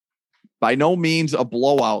 So by no means a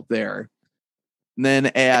blowout there. And then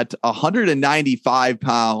at 195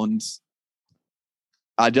 pounds,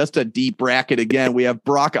 just a deep bracket again, we have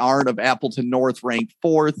Brock Arndt of Appleton North ranked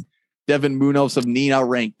 4th, Devin Munoz of Neenah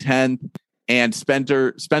ranked 10th, and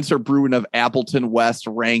Spencer Bruin of Appleton West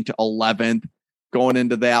ranked 11th going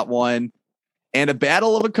into that one. And a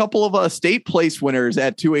battle of a couple of state place winners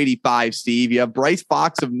at 285, Steve. You have Bryce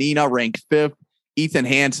Fox of Neenah ranked 5th, Ethan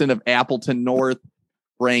Hansen of Appleton North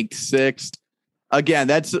ranked 6th. Again,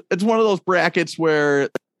 it's one of those brackets where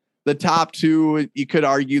the top 2, you could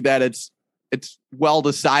argue that it's well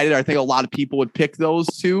decided. I think a lot of people would pick those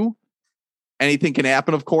 2. Anything can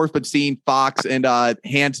happen, of course, but seeing Fox and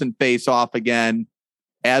Hansen face off again,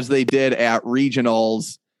 as they did at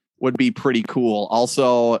regionals, would be pretty cool.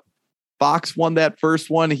 Also, Fox won that first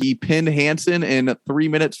one. He pinned Hansen in 3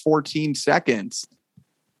 minutes, 14 seconds,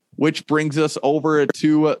 which brings us over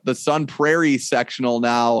to the Sun Prairie sectional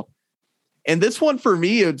now. And this one for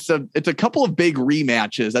me, it's a couple of big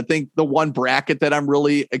rematches. I think the one bracket that I'm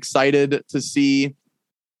really excited to see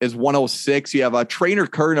is 106. You have a Trainer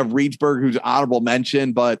Kern of Reedsburg, who's honorable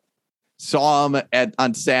mention, but saw him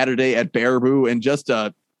on Saturday at Baraboo, and just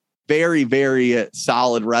a very, very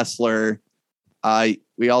solid wrestler.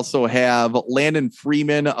 We also have Landon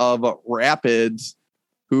Freeman of Rapids,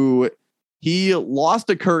 who he lost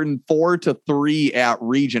to Curtin 4-3 at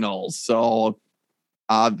regionals. So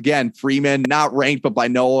again, Freeman not ranked, but by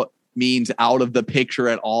no means out of the picture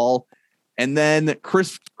at all. And then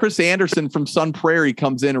Chris Anderson from Sun Prairie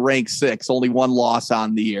comes in ranked 6, only 1 loss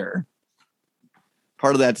on the year.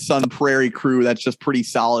 Part of that Sun Prairie crew that's just pretty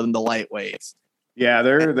solid in the lightweights. Yeah,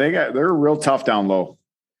 they're real tough down low.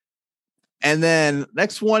 And then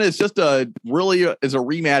next one is just a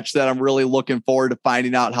rematch that I'm really looking forward to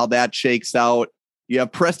finding out how that shakes out. You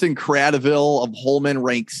have Preston Cradaville of Holman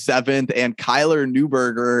ranked 7th and Kyler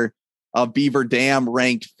Newberger of Beaver Dam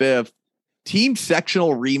ranked 5th. Team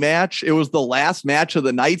sectional rematch. It was the last match of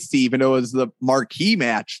the night, Steve, and it was the marquee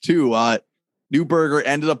match too. Newberger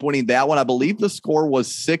ended up winning that one. I believe the score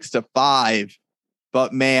was 6-5.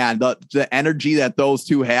 But man, the energy that those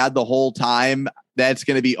two had the whole time, that's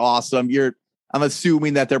going to be awesome. I'm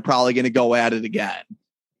assuming that they're probably going to go at it again.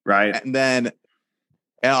 Right. And then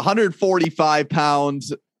at 145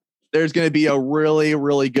 pounds, there's going to be a really,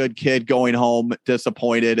 really good kid going home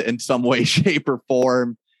disappointed in some way, shape, or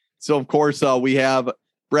form. So, of course, we have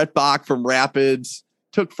Brett Bach from Rapids,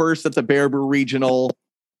 took first at the Baraboo Regional.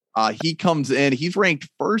 He comes in. He's ranked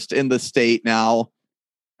 1st in the state now.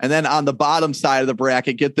 And then on the bottom side of the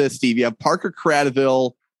bracket, get this, Steve, you have Parker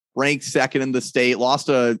Cradaville, ranked 2nd in the state, lost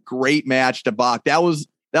a great match to Bach. That was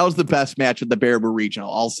the best match at the Baraboo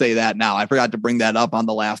Regional. I'll say that now. I forgot to bring that up on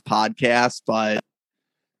the last podcast, but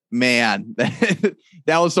man,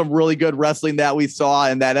 that was some really good wrestling that we saw,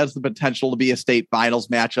 and that has the potential to be a state finals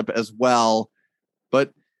matchup as well.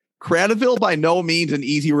 But Cradaville, by no means an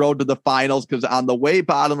easy road to the finals, because on the way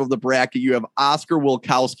bottom of the bracket, you have Oscar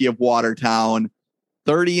Wilkowski of Watertown,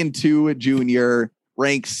 30-2 junior,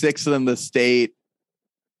 ranked 6th in the state.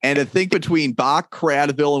 And to think between Bach,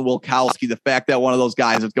 Cradaville, and Wilkowski, the fact that one of those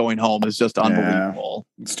guys is going home is just unbelievable.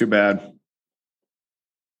 Yeah, it's too bad.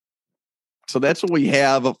 So that's what we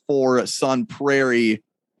have for Sun Prairie.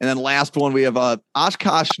 And then last one, we have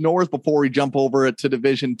Oshkosh North before we jump over to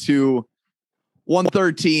Division II.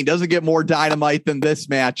 113 doesn't get more dynamite than this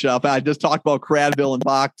matchup. I just talked about Cradaville and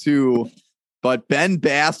Bach too, but Ben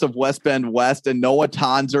Bass of West Bend West and Noah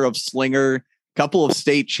Tonzer of Slinger, couple of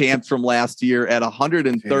state champs from last year at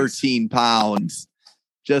 113 pounds.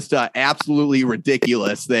 Just absolutely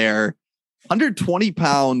ridiculous there. 120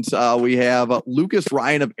 pounds, we have Lucas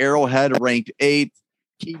Ryan of Arrowhead ranked 8th.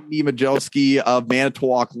 Keaton Nemajowski of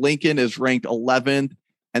Manitowoc Lincoln is ranked 11th.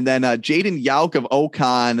 And then Jaden Yauk of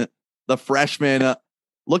Ocon, the freshman,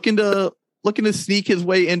 looking to sneak his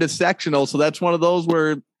way into sectional. So that's one of those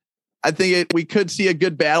where I think we could see a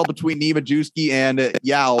good battle between Nemajowski and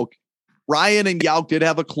Yauk. Ryan and Yauk did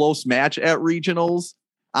have a close match at regionals.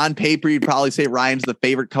 On paper, you'd probably say Ryan's the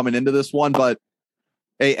favorite coming into this one, but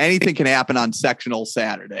hey, anything can happen on sectional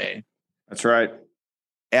Saturday. That's right.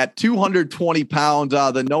 At 220 pounds,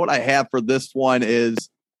 the note I have for this one is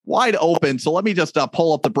wide open. So let me just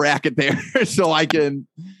pull up the bracket there so I can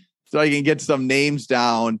get some names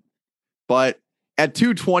down. But at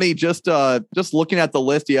 220, just looking at the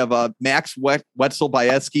list, you have Max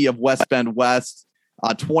Wetzel-Bieski of West Bend West,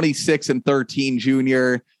 26-13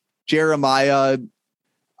 junior. Jeremiah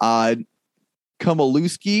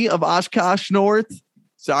Komaluski of Oshkosh North.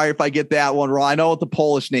 Sorry if I get that one wrong. I know with the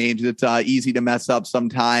Polish names, it's easy to mess up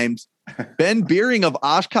sometimes. Ben Beering of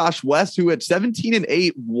Oshkosh West, who at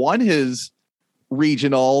 17-8 won his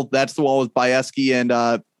regional. That's the one with Bieski and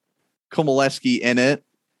Komaluski in it.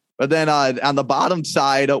 But then on the bottom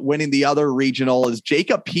side, winning the other regional is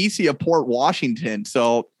Jacob Pesey of Port Washington.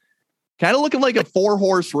 So kind of looking like a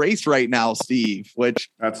 4-horse race right now, Steve, which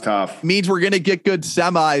that's tough. Means we're going to get good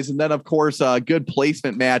semis. And then, of course, good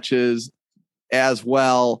placement matches as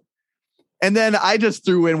well. And then I just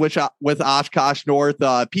threw in with Oshkosh North,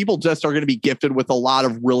 people just are going to be gifted with a lot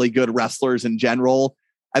of really good wrestlers in general.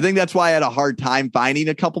 I think that's why I had a hard time finding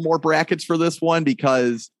a couple more brackets for this one,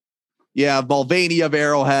 because you have Mulvaney of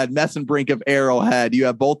Arrowhead, Messenbrink of Arrowhead. You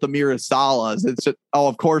have both the Mirasalas. It's just,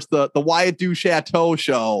 of course, the Wyatt Du Chateau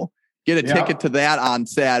show. Get a ticket to that on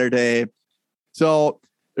Saturday. So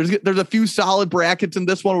there's a few solid brackets in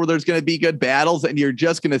this one where there's going to be good battles, and you're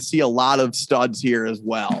just going to see a lot of studs here as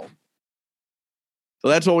well. So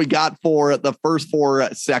that's what we got for the first 4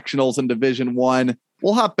 sectionals in Division I.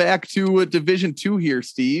 We'll hop back to Division II here,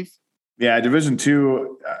 Steve. Yeah, Division II.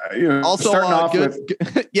 Also, starting off good,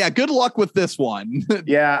 with, good luck with this one.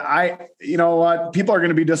 Yeah, you know what? People are going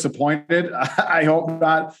to be disappointed. I hope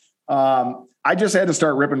not. I just had to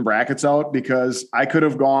start ripping brackets out because I could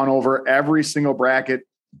have gone over every single bracket.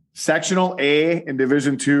 Sectional A in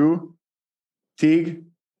Division II, Teague,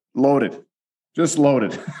 loaded. Just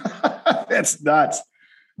loaded. That's nuts.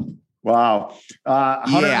 Wow.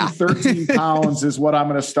 113 pounds is what I'm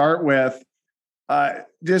going to start with.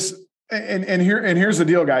 Here's the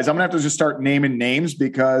deal, guys. I'm going to have to just start naming names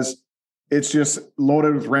because it's just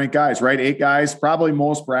loaded with ranked guys, right? 8 guys, probably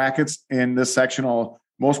most brackets in this sectional.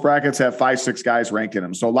 Most brackets have 5-6 guys ranked in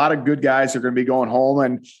them. So a lot of good guys are going to be going home.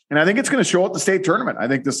 And I think it's going to show at the state tournament. I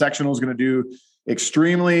think the sectional is going to do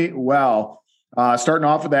extremely well. Starting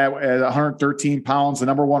off with that at 113 pounds, the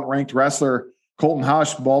number 1 ranked wrestler, Colton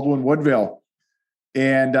Hush, Baldwin Woodville.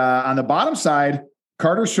 And on the bottom side,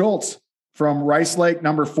 Carter Schultz from Rice Lake,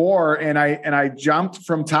 number 4. And I jumped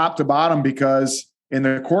from top to bottom because in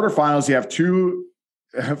the quarterfinals, you have 2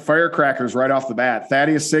 firecrackers right off the bat.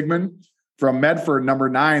 Thaddeus Sigmund from Medford, number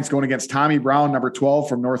 9, is going against Tommy Brown, number 12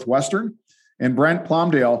 from Northwestern. And Brent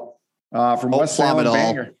Plumdale from West Salem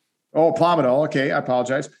Bangor. Oh, Plumdale. Okay, I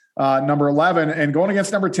apologize. Number 11. And going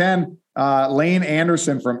against number 10, Lane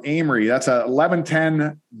Anderson from Amory. That's a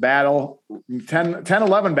 11-10 battle,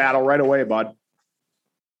 10-11 battle right away, bud.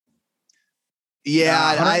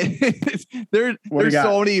 Yeah, there's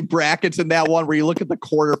so many brackets in that one where you look at the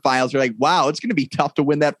quarterfinals, you're like, wow, it's going to be tough to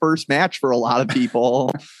win that first match for a lot of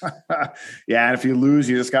people. Yeah, and if you lose,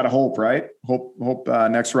 you just got to hope, right? Hope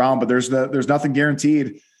next round, but there's nothing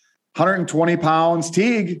guaranteed. 120 pounds,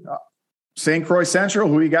 Teague, St. Croix Central.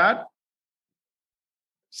 Who you got?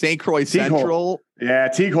 St. Croix Central. Yeah,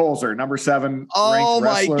 Teague Holzer, number 7. Oh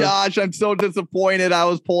my gosh, I'm so disappointed. I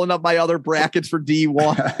was pulling up my other brackets for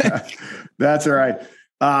D1. That's all right.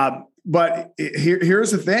 But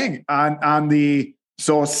here's the thing on the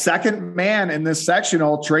second man in this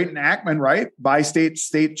sectional, Trayton Ackman, right?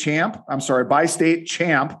 Bi-state champ.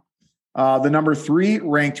 The number 3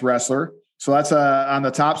 ranked wrestler. So that's on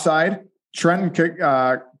the top side. Trenton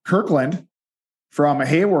Kirkland from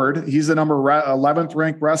Hayward. He's the number 11th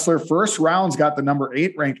ranked wrestler. First round's got the number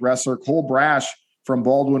 8 ranked wrestler, Cole Brash from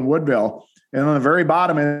Baldwin Woodville. And on the very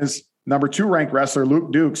bottom is number 2 ranked wrestler,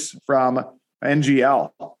 Luke Dukes from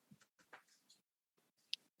NGL.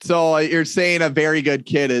 So you're saying a very good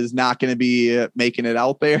kid is not going to be making it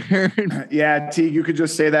out there? Yeah, T, you could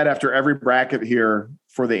just say that after every bracket here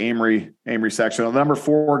for the Amory sectional. The number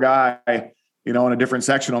 4 guy, in a different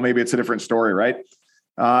sectional, maybe it's a different story, right?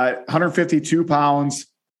 152 pounds.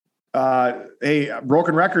 A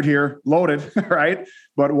broken record here, loaded, right?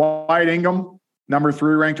 But Wyatt Ingham, number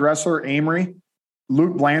 3 ranked wrestler, Amory.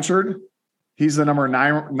 Luke Blanchard, he's the number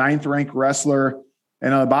 9th ranked wrestler.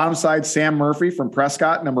 And on the bottom side, Sam Murphy from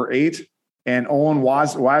Prescott, number 8, and Owen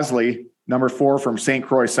Wasley, number 4 from St.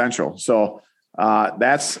 Croix Central. So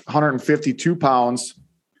that's 152 pounds.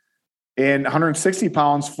 And 160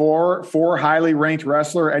 pounds for 4 highly ranked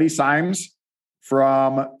wrestler, Eddie Symes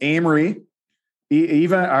from Amory.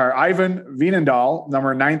 Ivan Vienendahl,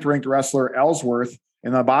 number 9th ranked wrestler, Ellsworth.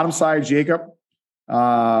 And the bottom side, Jacob.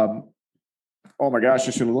 Oh my gosh,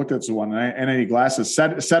 I should have looked at this one. And any glasses.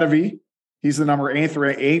 Setavi. He's the number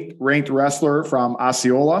 8th ranked wrestler from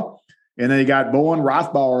Osceola. And then you got Bowen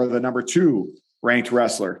Rothbauer, the number 2 ranked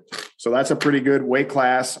wrestler. So that's a pretty good weight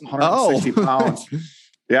class, 160 pounds.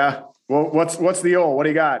 Yeah. Well, what's the old? What do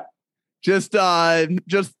you got? Just the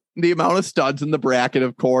amount of studs in the bracket,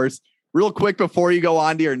 of course. Real quick before you go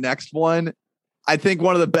on to your next one, I think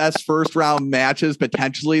one of the best first round matches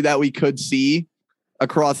potentially that we could see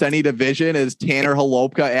across any division is Tanner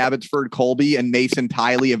Holopka, Abbotsford Colby, and Mason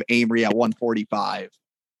Tiley of Amory at 145.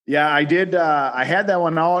 Yeah, I did. I had that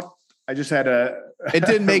one out. I just had to. It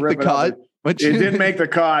didn't make the cut. It didn't make the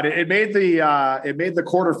cut. It made the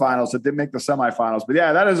quarterfinals. It didn't make the semifinals. But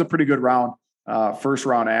yeah, that is a pretty good round. First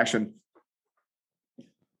round action.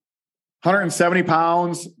 170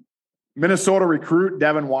 pounds. Minnesota recruit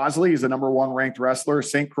Devin Wasley is the number 1 ranked wrestler,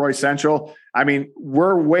 St. Croix Central. I mean,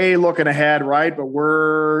 we're way looking ahead, right? But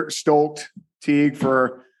we're stoked, Teague,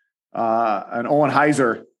 for an Owen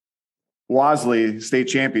Heiser Wasley state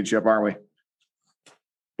championship, aren't we?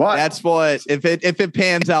 But that's what if it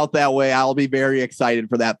pans out that way, I'll be very excited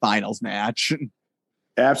for that finals match.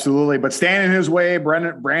 Absolutely. But standing his way,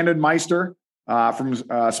 Brandon Meister from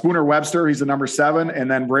Spooner Webster. He's the number 7,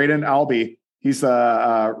 and then Braden Albee. He's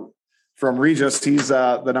from Regis. He's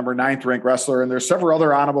the number 9th ranked wrestler. And there's several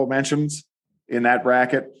other honorable mentions in that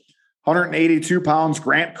bracket. 182 pounds,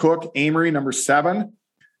 Grant Cook, Amory, number 7.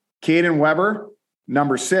 Caden Weber,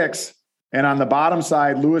 number 6. And on the bottom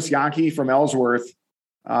side, Lewis Yankee from Ellsworth.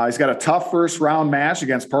 He's got a tough first round match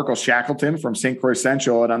against Parkle Shackleton from St. Croix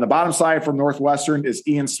Central. And on the bottom side from Northwestern is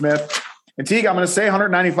Ian Smith. And Teague, I'm going to say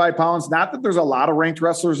 195 pounds. Not that there's a lot of ranked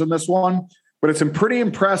wrestlers in this one, but it's pretty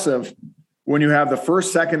impressive when you have the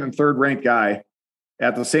first, second, and third ranked guy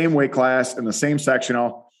at the same weight class in the same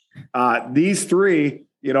sectional. These 3,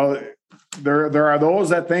 there are those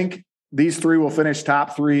that think these three will finish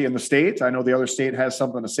top three in the state. I know the other state has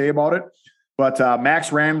something to say about it, but Max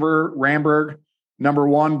Ramberg, number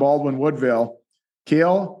 1, Baldwin Woodville,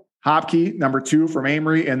 Kale Hopke, number 2 from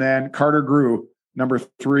Amory, and then Carter Grew, number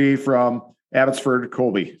 3 from Abbotsford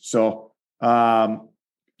Colby. So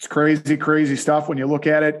it's crazy stuff when you look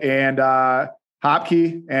at it. And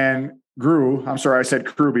Hopke and Grew, I'm sorry, I said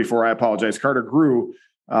Crew before. I apologize. Carter Grew.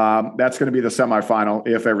 That's going to be the semifinal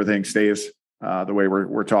if everything stays the way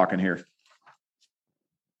we're talking here.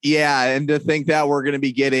 Yeah, and to think that we're going to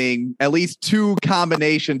be getting at least 2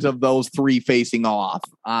 combinations of those 3 facing off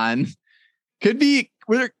on could be.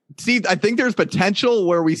 See, I think there's potential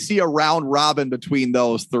where we see a round robin between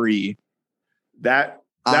those 3. That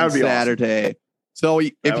on would be Saturday. Awesome. So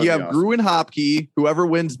if you have Grew and Hopke, whoever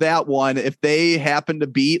wins that one, if they happen to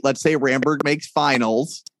beat, let's say Ramberg makes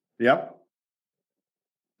finals. Yep.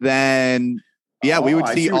 Then we would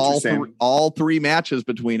see all 3 matches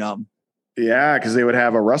between them. Yeah, because they would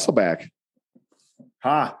have a wrestleback.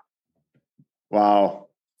 Wow.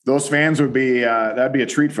 Those fans would be that'd be a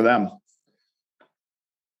treat for them.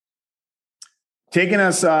 Taking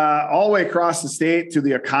us all the way across the state to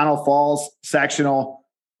the O'Connell Falls sectional.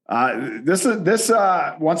 This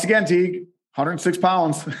once again, Teague, 106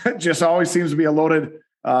 pounds. Just always seems to be a loaded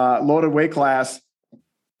weight class.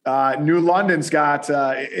 New London's got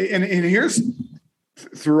and here's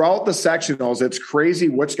throughout the sectionals, it's crazy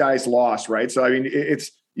which guys lost, right? So I mean,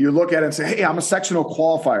 it's you look at it and say, "Hey, I'm a sectional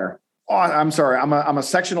qualifier." Oh, I'm sorry, I'm a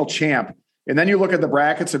sectional champ. And then you look at the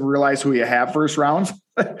brackets and realize who you have first rounds.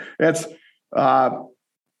 It's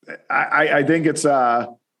I think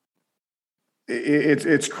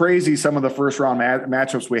it's crazy some of the first round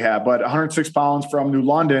matchups we have. But 106 pounds from New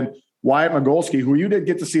London, Wyatt Magolski, who you did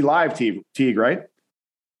get to see live, Teague, right?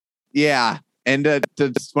 Yeah. And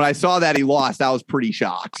when I saw that he lost, I was pretty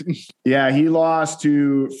shocked. Yeah, he lost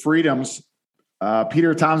to Freedom's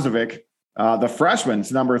Peter Tomzovic, the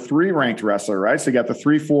freshman's number 3 ranked wrestler, right? So you got the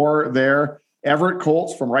 3-4 there. Everett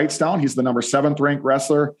Colts from Wrightstown. He's the number 7th ranked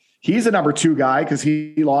wrestler. He's a number 2 guy because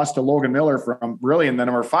he lost to Logan Miller from Brilliant, the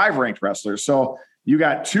number 5 ranked wrestler. So you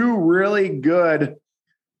got 2 really good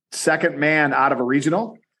second man out of a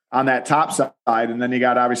regional on that top side. And then you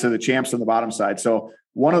got obviously the champs on the bottom side. So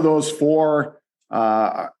one of those 4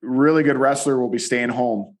 really good wrestler will be staying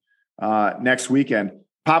home next weekend.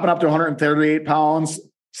 Popping up to 138 pounds,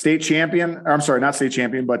 state champion. Or I'm sorry, not state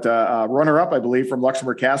champion, but runner-up, I believe, from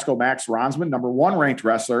Luxembourg Casco, Max Ronsman, number 1 ranked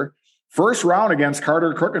wrestler. First round against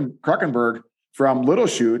Carter Kruckenberg from Little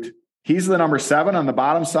Chute. He's the number 7. On the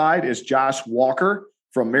bottom side is Josh Walker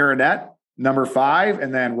from Marinette, number 5.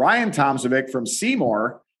 And then Ryan Tomzovic from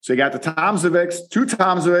Seymour. So you got the Tomzovics, 2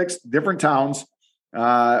 Tomzovics, different towns.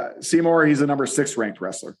 Seymour, he's the number 6 ranked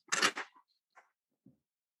wrestler.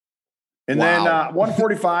 And then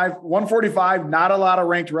 145, not a lot of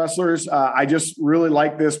ranked wrestlers. I just really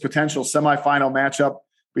like this potential semifinal matchup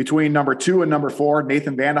between number 2 and number 4,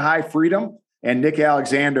 Nathan Vandehei, Freedom, and Nick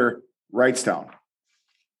Alexander, Wrightstown.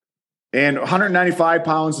 And 195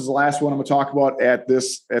 pounds is the last one I'm going to talk about at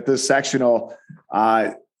this sectional.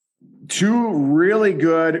 2 really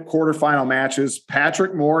good quarterfinal matches.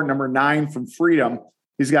 Patrick Moore, number 9 from Freedom.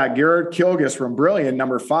 He's got Garrett Kilgus from Brilliant,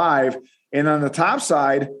 number 5. And on the top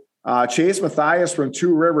side, Chase Mathias from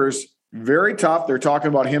Two Rivers. Very tough. They're talking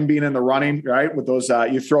about him being in the running, right? With those,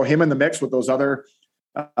 you throw him in the mix with those other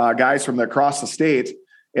guys from across the state.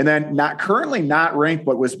 And then currently not ranked,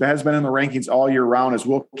 but has been in the rankings all year round is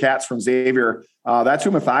Will Katz from Xavier. That's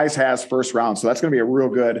who Mathias has first round. So that's going to be a real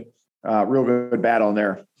good battle in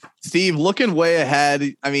there. Steve, looking way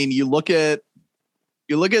ahead. I mean, you look at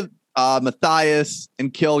Mathias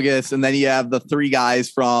and Kilgus, and then you have the 3 guys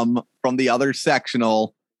from the other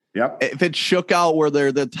sectional. Yep. If it shook out where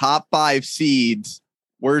they're the top 5 seeds,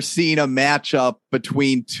 we're seeing a matchup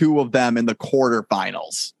between 2 of them in the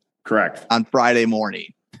quarterfinals. Correct. On Friday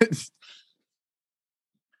morning. It's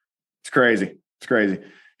crazy. It's crazy.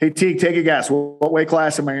 Hey, Teague, take a guess. What weight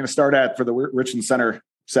class am I going to start at for the Richland Center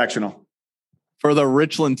sectional? For the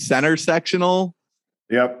Richland Center sectional?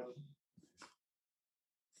 Yep.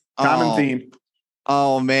 Common theme.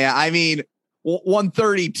 Oh, man. I mean,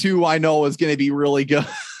 132 I know is going to be really good.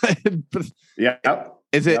 Yeah.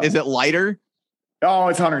 Is it lighter? Oh,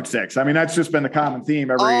 it's 106. I mean, that's just been the common theme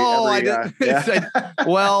Well,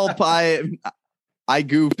 I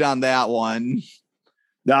goofed on that one.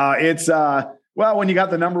 No, it's when you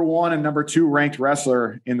got the number 1 and number 2 ranked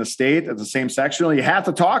wrestler in the state at the same sectional, you have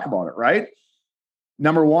to talk about it, right?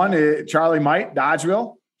 Number 1 is Charlie Might,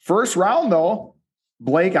 Dodgeville. First round though,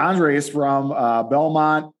 Blake Andres from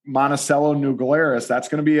Belmont, Monticello, New Glarus. That's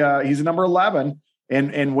going to be he's a number 11.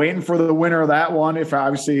 and waiting for the winner of that one. If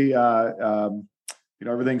obviously,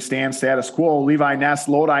 everything stands status quo, Levi Ness,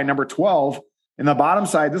 Lodi, number 12. In the bottom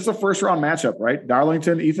side, this is a first round matchup, right?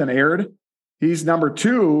 Darlington, Ethan Aird. He's number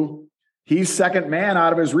 2. He's second man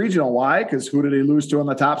out of his regional. Why? Because who did he lose to on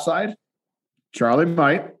the top side? Charlie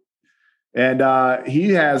Might. And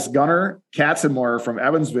he has Gunnar Katzenmoyer from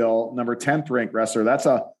Evansville, number 10th ranked wrestler. That's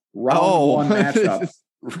a round one matchup.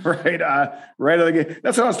 Right. Right out of the game.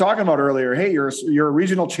 That's what I was talking about earlier. Hey, you're a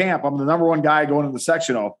regional champ. I'm the number 1 guy going into the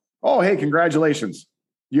sectional. Oh, hey, congratulations.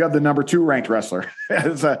 You have the number 2 ranked wrestler.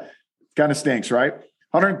 It's kind of stinks, right?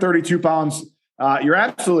 132 pounds. You're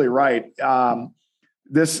absolutely right.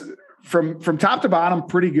 This from top to bottom,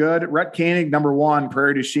 pretty good. Rhett Koenig, number 1,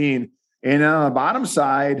 Prairie du Chien. And on the bottom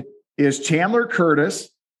side is Chandler Curtis.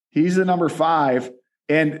 He's the number 5.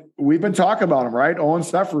 And we've been talking about him, right? Owen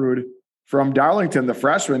Sefrud from Darlington, the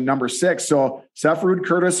freshman, number 6. So Sefrud,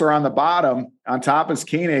 Curtis are on the bottom. On top is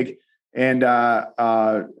Koenig. And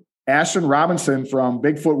Ashton Robinson from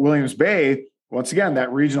Bigfoot Williams Bay. Once again,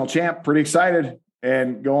 that regional champ, pretty excited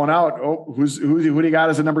and going out. Oh, who do you got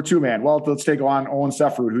as a number 2 man? Well, let's take on Owen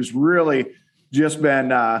Sefrud, who's really just been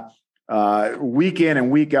week in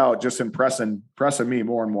and week out, just impressing me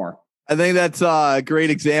more and more. I think that's a great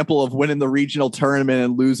example of winning the regional tournament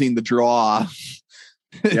and losing the draw.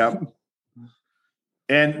 Yep.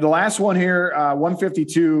 And the last one here,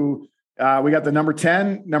 152, we got the number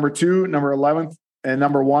 10, number 2, number 11, and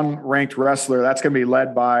number 1 ranked wrestler. That's going to be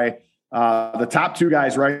led by the top 2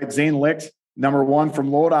 guys, right? Zane Licht, number 1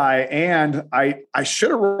 from Lodi. And I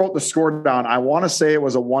should have wrote the score down. I want to say it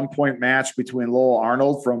was a 1-point match between Lowell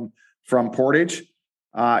Arnold from Portage.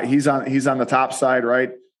 He's on the top side,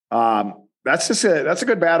 right? That's a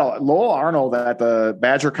good battle. Lowell Arnold at the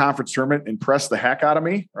Badger Conference tournament impressed the heck out of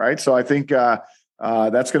me, right? So I think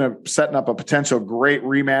that's going to set up a potential great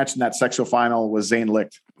rematch in that sectional final with Zane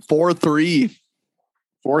Licht. 4-3.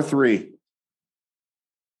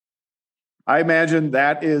 I imagine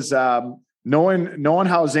that is knowing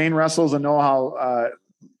how Zane wrestles and know how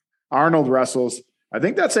Arnold wrestles. I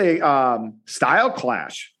think that's a style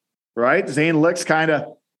clash, right? Zane Licht's kind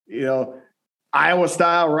of, Iowa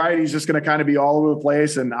style, right? He's just going to kind of be all over the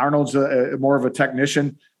place, and Arnold's more of a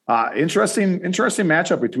technician. Interesting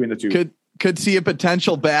matchup between the two. Could see a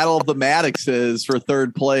potential battle of the Maddoxes for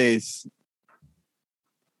 3rd place.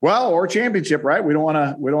 Well, or championship, right? We don't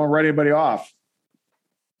want to write anybody off.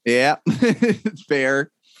 Yeah, fair.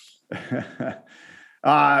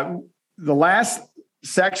 The last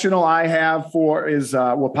sectional I have is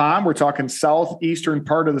Waupun. We're talking southeastern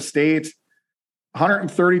part of the state.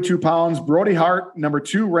 132 pounds. Brody Hart, number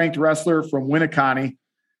 2 ranked wrestler from Winneconne.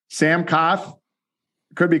 Sam Koth,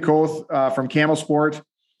 could be Koth from Camel Sport.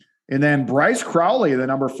 And then Bryce Crowley, the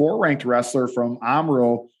number 4 ranked wrestler from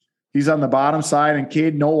Omro. He's on the bottom side. And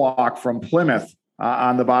Cade Nowak from Plymouth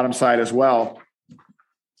on the bottom side as well.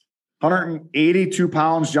 182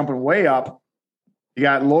 pounds, jumping way up. You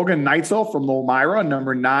got Logan Neitzel from Lomira,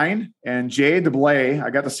 number 9, and Jay DeBlay. I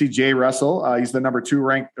got to see Jay wrestle. He's the number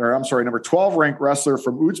 12 ranked wrestler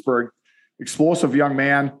from Ootsburg. Explosive young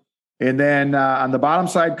man. And then on the bottom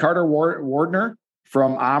side, Carter Wardner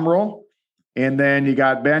from Omro. And then you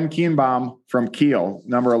got Ben Kienbaum from Kiel,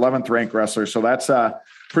 number 11th ranked wrestler. So that's a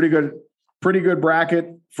pretty good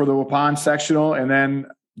bracket for the Waupun sectional. And then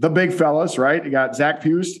the big fellas, right? You got Zach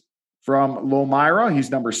Pust from Lomira. He's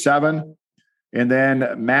number 7. And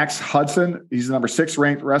then Max Hudson, he's the number 6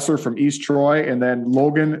 ranked wrestler from East Troy. And then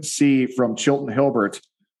Logan C. from Chilton Hilbert,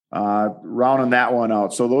 rounding that one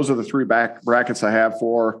out. So those are the 3 brackets I have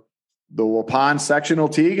for the Waupun sectional,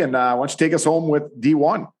 Teague. And why don't you take us home with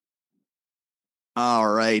D1? All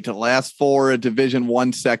right. The last 4 Division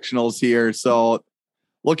I sectionals here. So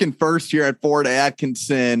looking first here at Fort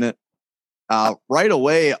Atkinson, right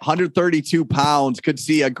away, 132 pounds. Could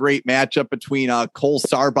see a great matchup between Cole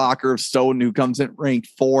Starbacher of Stoughton, who comes in ranked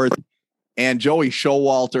 4th, and Joey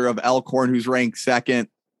Showalter of Elkhorn, who's ranked 2nd.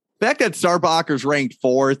 The fact that Starbacher's ranked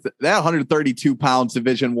 4th, that 132 pounds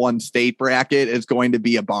Division I state bracket is going to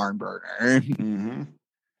be a barn burner. Mm-hmm.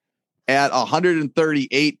 At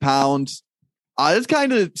 138 pounds, this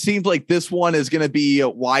kind of seems like this one is going to be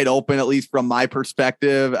wide open, at least from my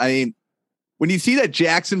perspective. I mean, when you see that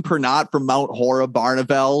Jackson Pernot from Mount Horeb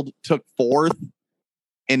Barneveld took 4th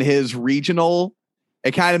in his regional,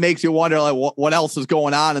 it kind of makes you wonder, like, what else is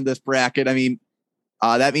going on in this bracket? I mean,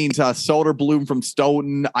 that means Soderblom from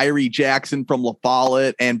Stoughton, Irie Jackson from La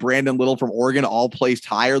Follette, and Brandon Little from Oregon all placed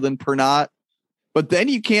higher than Pernot. But then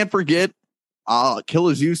you can't forget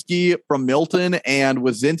Kilizewski from Milton and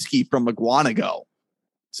Wazinski from McGuanago.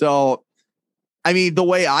 So, I mean, the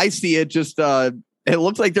way I see it, just it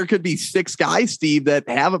looks like there could be 6 guys, Steve, that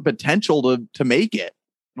have a potential to make it.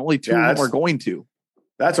 And only 2 of them are going to.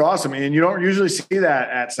 That's awesome. And you don't usually see that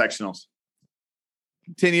at sectionals.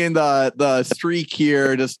 Continuing the streak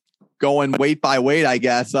here, just going weight by weight, I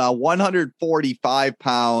guess. 145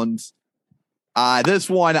 pounds. This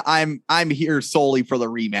one, I'm here solely for the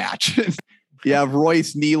rematch. You have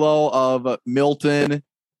Royce Nilo of Milton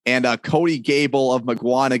and Cody Gable of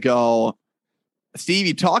McGuanago. Steve,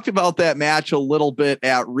 you talked about that match a little bit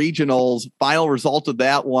at regionals. Final result of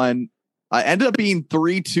that one ended up being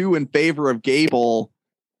 3-2 in favor of Gable.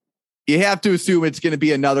 You have to assume it's going to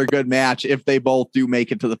be another good match if they both do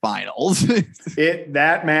make it to the finals.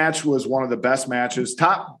 That match was one of the best matches.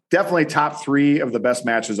 Definitely top 3 of the best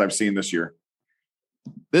matches I've seen this year.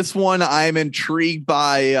 This one I'm intrigued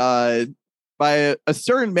by a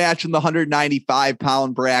certain match in the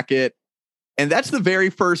 195-pound bracket. And that's the very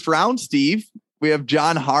first round, Steve. We have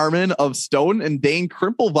John Harmon of Stoughton and Dane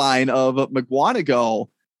Crimplevine of McGuanago.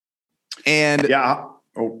 And yeah.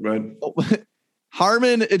 Oh, good.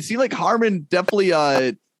 Harmon, it seemed like Harmon definitely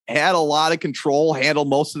had a lot of control, handled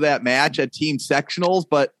most of that match at team sectionals,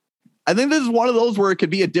 but I think this is one of those where it could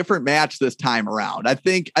be a different match this time around. I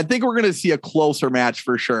think we're going to see a closer match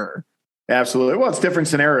for sure. Absolutely. Well, it's different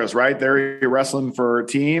scenarios, right? There you're wrestling for a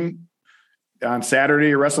team. On Saturday,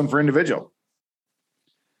 you're wrestling for individual.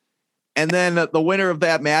 And then the winner of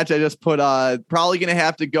that match, I just put probably going to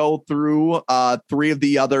have to go through 3 of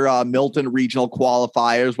the other Milton regional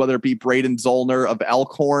qualifiers, whether it be Braden Zollner of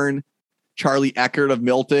Elkhorn, Charlie Eckert of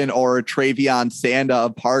Milton, or Travion Sanda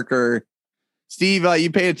of Parker. Steve,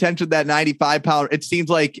 you paid attention to that 95-pound. It seems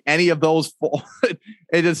like any of those 4,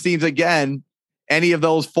 it just seems, again, any of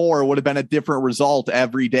those 4 would have been a different result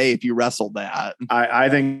every day if you wrestled that. I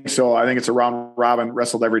think so. I think it's a round robin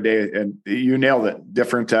wrestled every day, and you nailed it.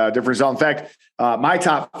 Different result. In fact, my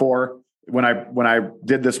top 4, when I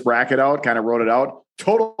did this bracket out, kind of wrote it out,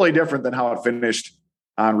 totally different than how it finished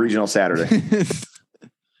on regional Saturday.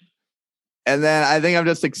 And then I think I'm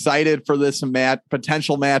just excited for this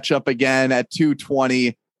potential matchup again at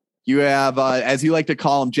 220. You have, as you like to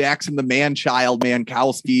call him, Jackson the Man-Child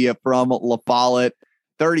Mankowski from La Follette,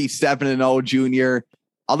 37-0 junior.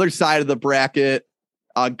 Other side of the bracket,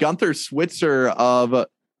 Gunther Switzer of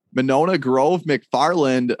Monona Grove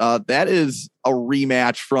McFarland. That is a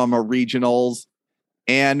rematch from a regionals.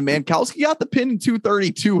 And Mankowski got the pin in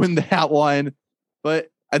 232 in that one. But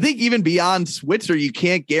I think even beyond Switzer, you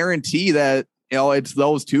can't guarantee that, it's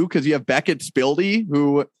those 2, because you have Beckett Spildy,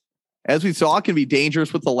 who, as we saw, can be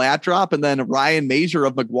dangerous with the lat drop. And then Ryan Mazur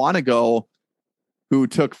of McGuanago, who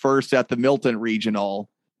took first at the Milton regional.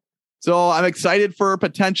 So I'm excited for a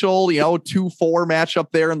potential, 2-4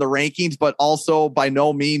 matchup there in the rankings, but also by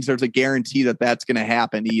no means there's a guarantee that that's going to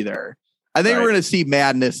happen either. I think we're going to see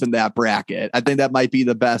madness in that bracket. I think that might be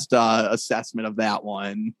the best assessment of that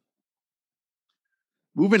one.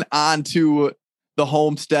 Moving on to the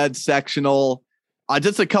Homestead sectional,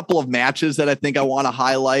 just a couple of matches that I think I want to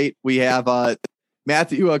highlight. We have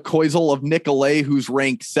Matthew Koisel of Nicolay, who's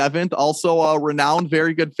ranked 7th, also a renowned,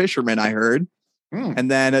 very good fisherman, I heard.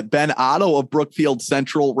 And then Ben Otto of Brookfield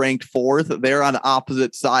Central, ranked 4th. They're on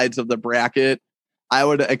opposite sides of the bracket. I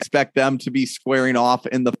would expect them to be squaring off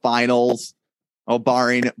in the finals,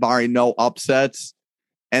 barring no upsets.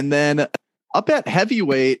 And then up at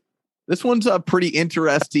heavyweight, this one's pretty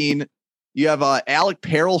interesting. You have Alec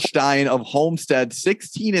Perelstein of Homestead,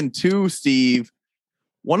 16-2, Steve.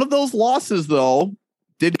 One of those losses, though,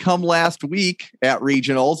 did come last week at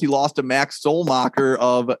regionals. He lost to Max Solmacher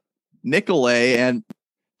of Nicolay, and I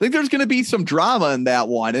think there's going to be some drama in that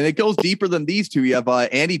one. And it goes deeper than these 2. You have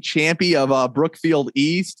Andy Champy of Brookfield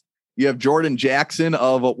East. You have Jordan Jackson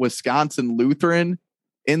of Wisconsin Lutheran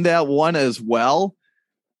in that one as well.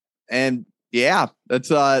 And yeah,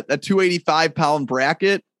 that's a 285-pound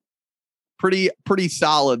bracket. Pretty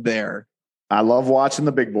solid there. I love watching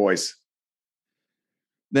the big boys.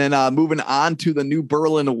 Then moving on to the New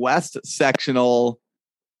Berlin West sectional,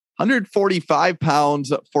 145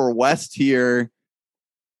 pounds for West here.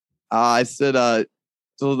 I said,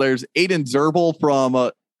 so there's Aiden Zerbel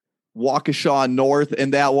from Waukesha North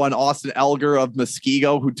in that one. Austin Elger of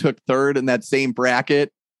Muskego, who took 3rd in that same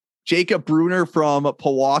bracket. Jacob Bruner from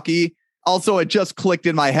Pewaukee. Also, it just clicked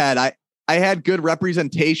in my head. I had good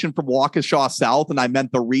representation from Waukesha South, and I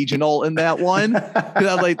meant the regional in that one. I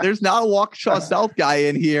was like, there's not a Waukesha South guy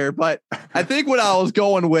in here, but I think what I was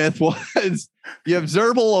going with was you have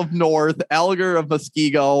Zerbel of North, Elger of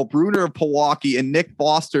Muskego, Bruner of Pewaukee, and Nick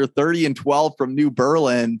Foster, 30-12 from New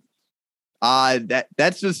Berlin.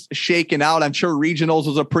 That's just shaken out. I'm sure regionals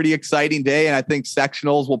was a pretty exciting day, and I think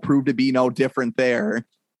sectionals will prove to be no different there.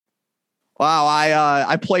 Wow,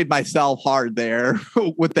 I played myself hard there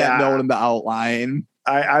with that note in the outline.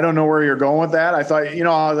 I don't know where you're going with that. I thought,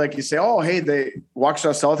 like you say, oh, hey,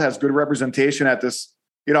 Waukesha South has good representation at this.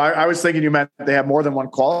 I was thinking you meant they have more than one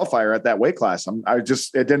qualifier at that weight class.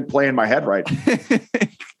 It didn't play in my head right.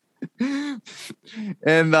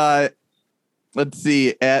 And let's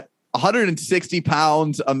see, at 160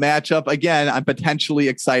 pounds, a matchup. Again, I'm potentially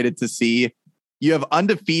excited to see. You have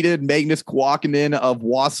undefeated Magnus Kwakanen of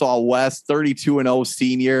Wausau West, 32-0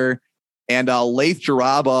 senior, and Laith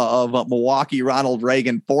Jaraba of Milwaukee Ronald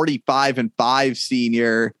Reagan, 45-5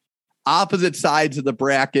 senior. Opposite sides of the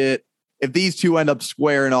bracket. If these two end up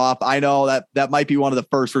squaring off, I know that might be one of the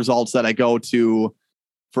first results that I go to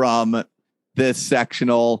from this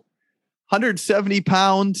sectional. 170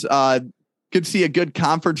 pounds. Could see a good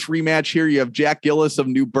conference rematch here. You have Jack Gillis of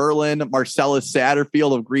New Berlin, Marcellus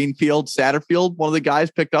Satterfield of Greenfield. Satterfield, one of the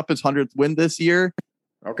guys, picked up his 100th win this year.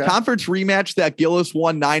 Okay. Conference rematch that Gillis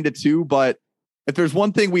won 9-2. But if there's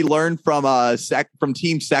one thing we learned from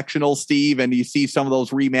team sectional, Steve, and you see some of those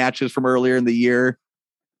rematches from earlier in the year,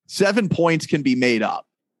 7 points can be made up.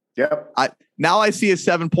 Yep. Now I see a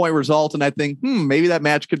 7-point result and I think, maybe that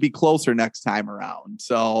match could be closer next time around.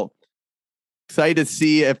 So excited to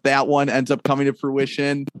see if that one ends up coming to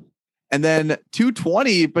fruition. And then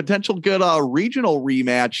 220, potential good regional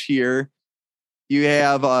rematch here. You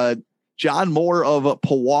have John Moore of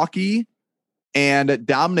Pewaukee and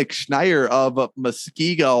Dominic Schneier of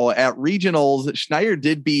Muskego at regionals. Schneier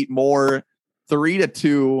did beat Moore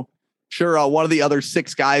 3-2. Sure, one of the other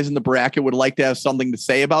 6 guys in the bracket would like to have something to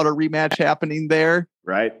say about a rematch happening there.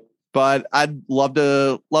 Right. But I'd love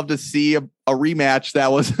to see a rematch that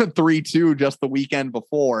was 3-2 just the weekend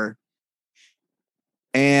before.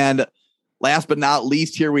 And last but not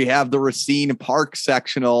least, here we have the Racine Park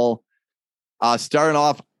sectional, starting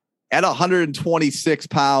off at 126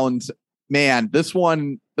 pounds. Man, this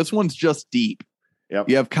one's just deep. Yep.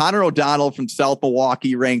 You have Connor O'Donnell from South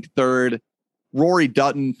Milwaukee ranked 3rd, Rory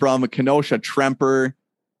Dutton from Kenosha Tremper,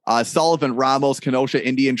 Sullivan Ramos, Kenosha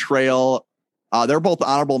Indian Trail. They're both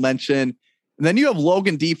honorable mention. And then you have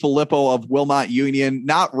Logan DiFilippo of Wilmot Union,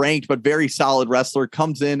 not ranked, but very solid wrestler,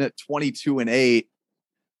 comes in at 22-8.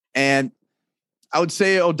 And I would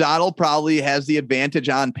say O'Donnell probably has the advantage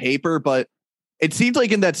on paper, but it seems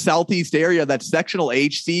like in that Southeast area, that sectional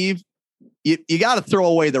H, Steve, you got to throw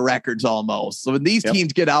away the records almost. So when these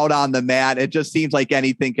teams get out on the mat, it just seems like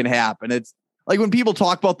anything can happen. It's like when people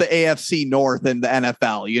talk about the AFC North and the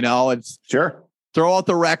NFL, it's sure. Throw out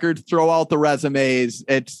the records, throw out the resumes.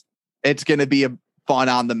 It's going to be a fun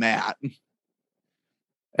on the mat.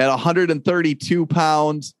 At 132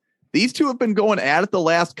 pounds, these two have been going at it the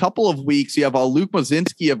last couple of weeks. You have Luke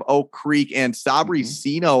Mazinski of Oak Creek and Sabri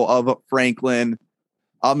Sino of Franklin.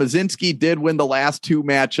 Mazinski did win the last 2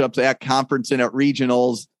 matchups at conference and at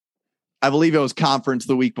regionals. I believe it was conference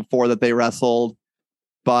the week before that they wrestled.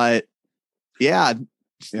 But yeah,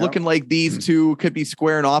 looking like these two could be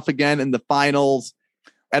squaring off again in the finals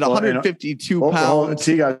at 152 pounds.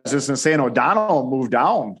 I was just going to say, O'Donnell moved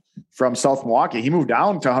down from South Milwaukee. He moved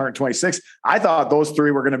down to 126. I thought those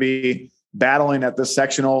 3 were going to be battling at this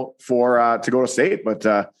sectional for to go to state, but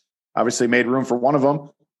obviously made room for one of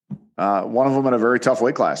them. One of them in a very tough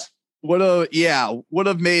weight class. Would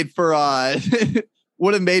have made for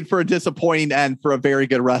a disappointing end for a very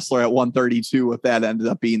good wrestler at 132 if that ended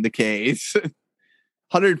up being the case.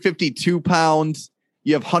 152 pounds.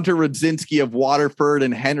 You have Hunter Rudzinski of Waterford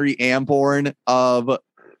and Henry Amborn of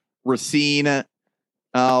Racine.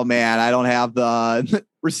 Oh man, I don't have the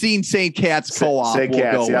Racine St. Cat's co-op.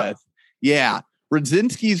 With. Yeah.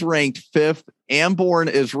 Rudzinski's ranked 5th. Amborn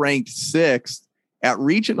is ranked 6th. At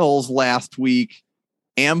regionals last week,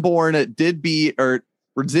 Rudzinski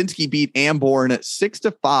beat Amborn at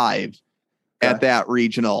 6-5 at that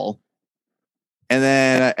regional. And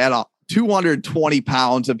then at 220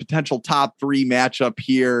 pounds, a potential top 3 matchup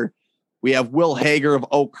here. We have Will Hager of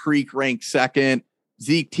Oak Creek ranked 2nd,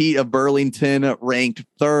 Zeke Teat of Burlington ranked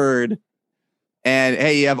 3rd. And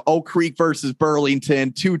hey, you have Oak Creek versus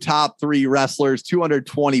Burlington, 2 top 3 wrestlers,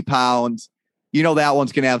 220 pounds. That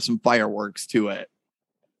one's going to have some fireworks to it.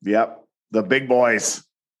 Yep. The big boys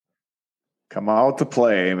come out to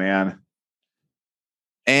play, man.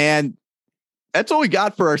 And that's all we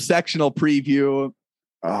got for our sectional preview.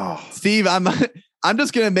 Oh, Steve, I'm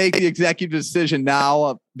just going to make the executive decision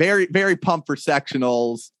now. Very, very pumped for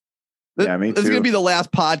sectionals. Yeah, me too. This is going to be the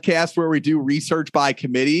last podcast where we do research by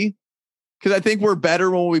committee. Because I think we're better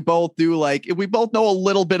when we both do if we both know a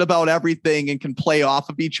little bit about everything and can play off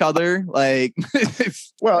of each other.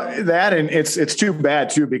 Well, that, and it's too bad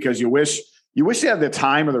too, because you wish you had the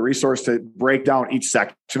time or the resource to break down each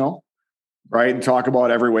sectional. right? And talk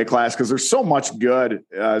about every weight class, because there's so much good,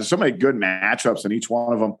 so many good matchups in each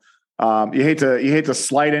one of them. You hate to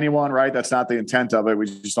slight anyone, right? That's not the intent of it. We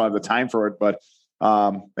just don't have the time for it. But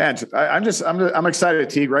man, I'm excited,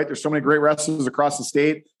 Teague, right? There's so many great wrestlers across the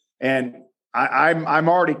state, and I'm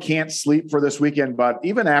already can't sleep for this weekend. But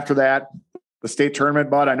even after that, the state tournament,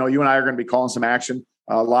 bud, I know you and I are going to be calling some action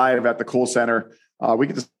live at the Kohl Center. We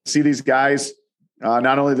get to see these guys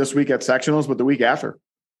not only this week at sectionals, but the week after.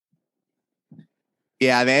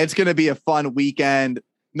 Yeah, man, it's going to be a fun weekend.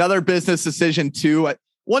 Another business decision too.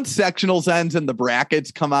 Once sectionals ends and the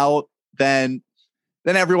brackets come out, then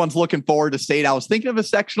everyone's looking forward to state. I was thinking of a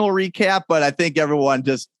sectional recap, but I think everyone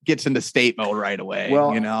just gets into state mode right away.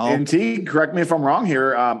 Well, and T, correct me if I'm wrong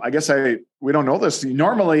here. I guess we don't know this.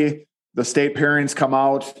 Normally the state pairings come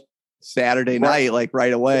out Saturday night, like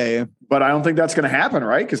right away. But I don't think that's going to happen,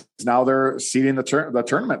 right? Because now they're seeding the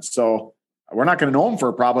tournament. So we're not going to know them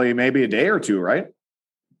for probably maybe a day or two, right?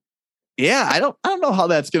 Yeah, I don't know how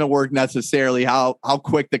that's going to work necessarily, how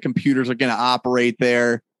quick the computers are going to operate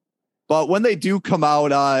there. But when they do come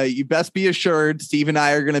out, you best be assured Steve and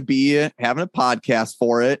I are going to be having a podcast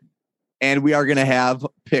for it, and we are going to have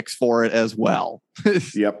picks for it as well.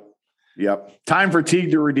 Yep. Time for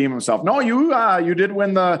Teague to redeem himself. No, you did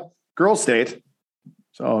win the girls' state,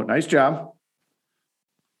 so nice job.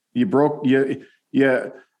 You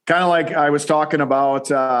kind of like I was talking about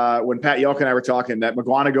when Pat Yelk and I were talking that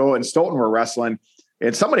McGuanago and Stoughton were wrestling,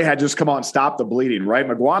 and somebody had just come out and stopped the bleeding, right?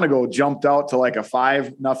 McGuanago jumped out to like a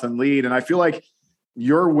 5-0 lead. And I feel like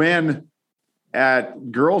your win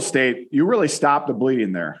at girls' state, you really stopped the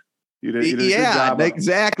bleeding there. You did a good job.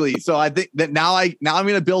 Exactly. So I think that now I'm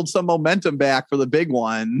going to build some momentum back for the big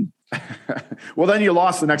one. Well, then you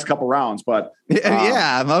lost the next couple rounds, but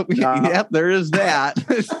yep, there is that.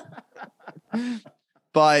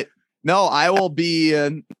 But no, I will be.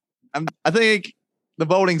 I think the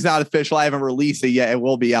voting's not official. I haven't released it yet. It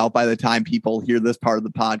will be out by the time people hear this part of the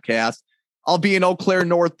podcast. I'll be in Eau Claire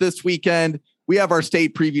North this weekend. We have our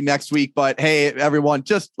state preview next week, but hey, everyone,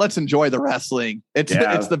 just let's enjoy the wrestling. It's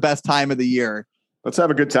the best time of the year. Let's have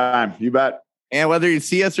a good time. You bet. And whether you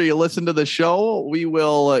see us or you listen to the show, we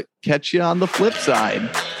will catch you on the flip side.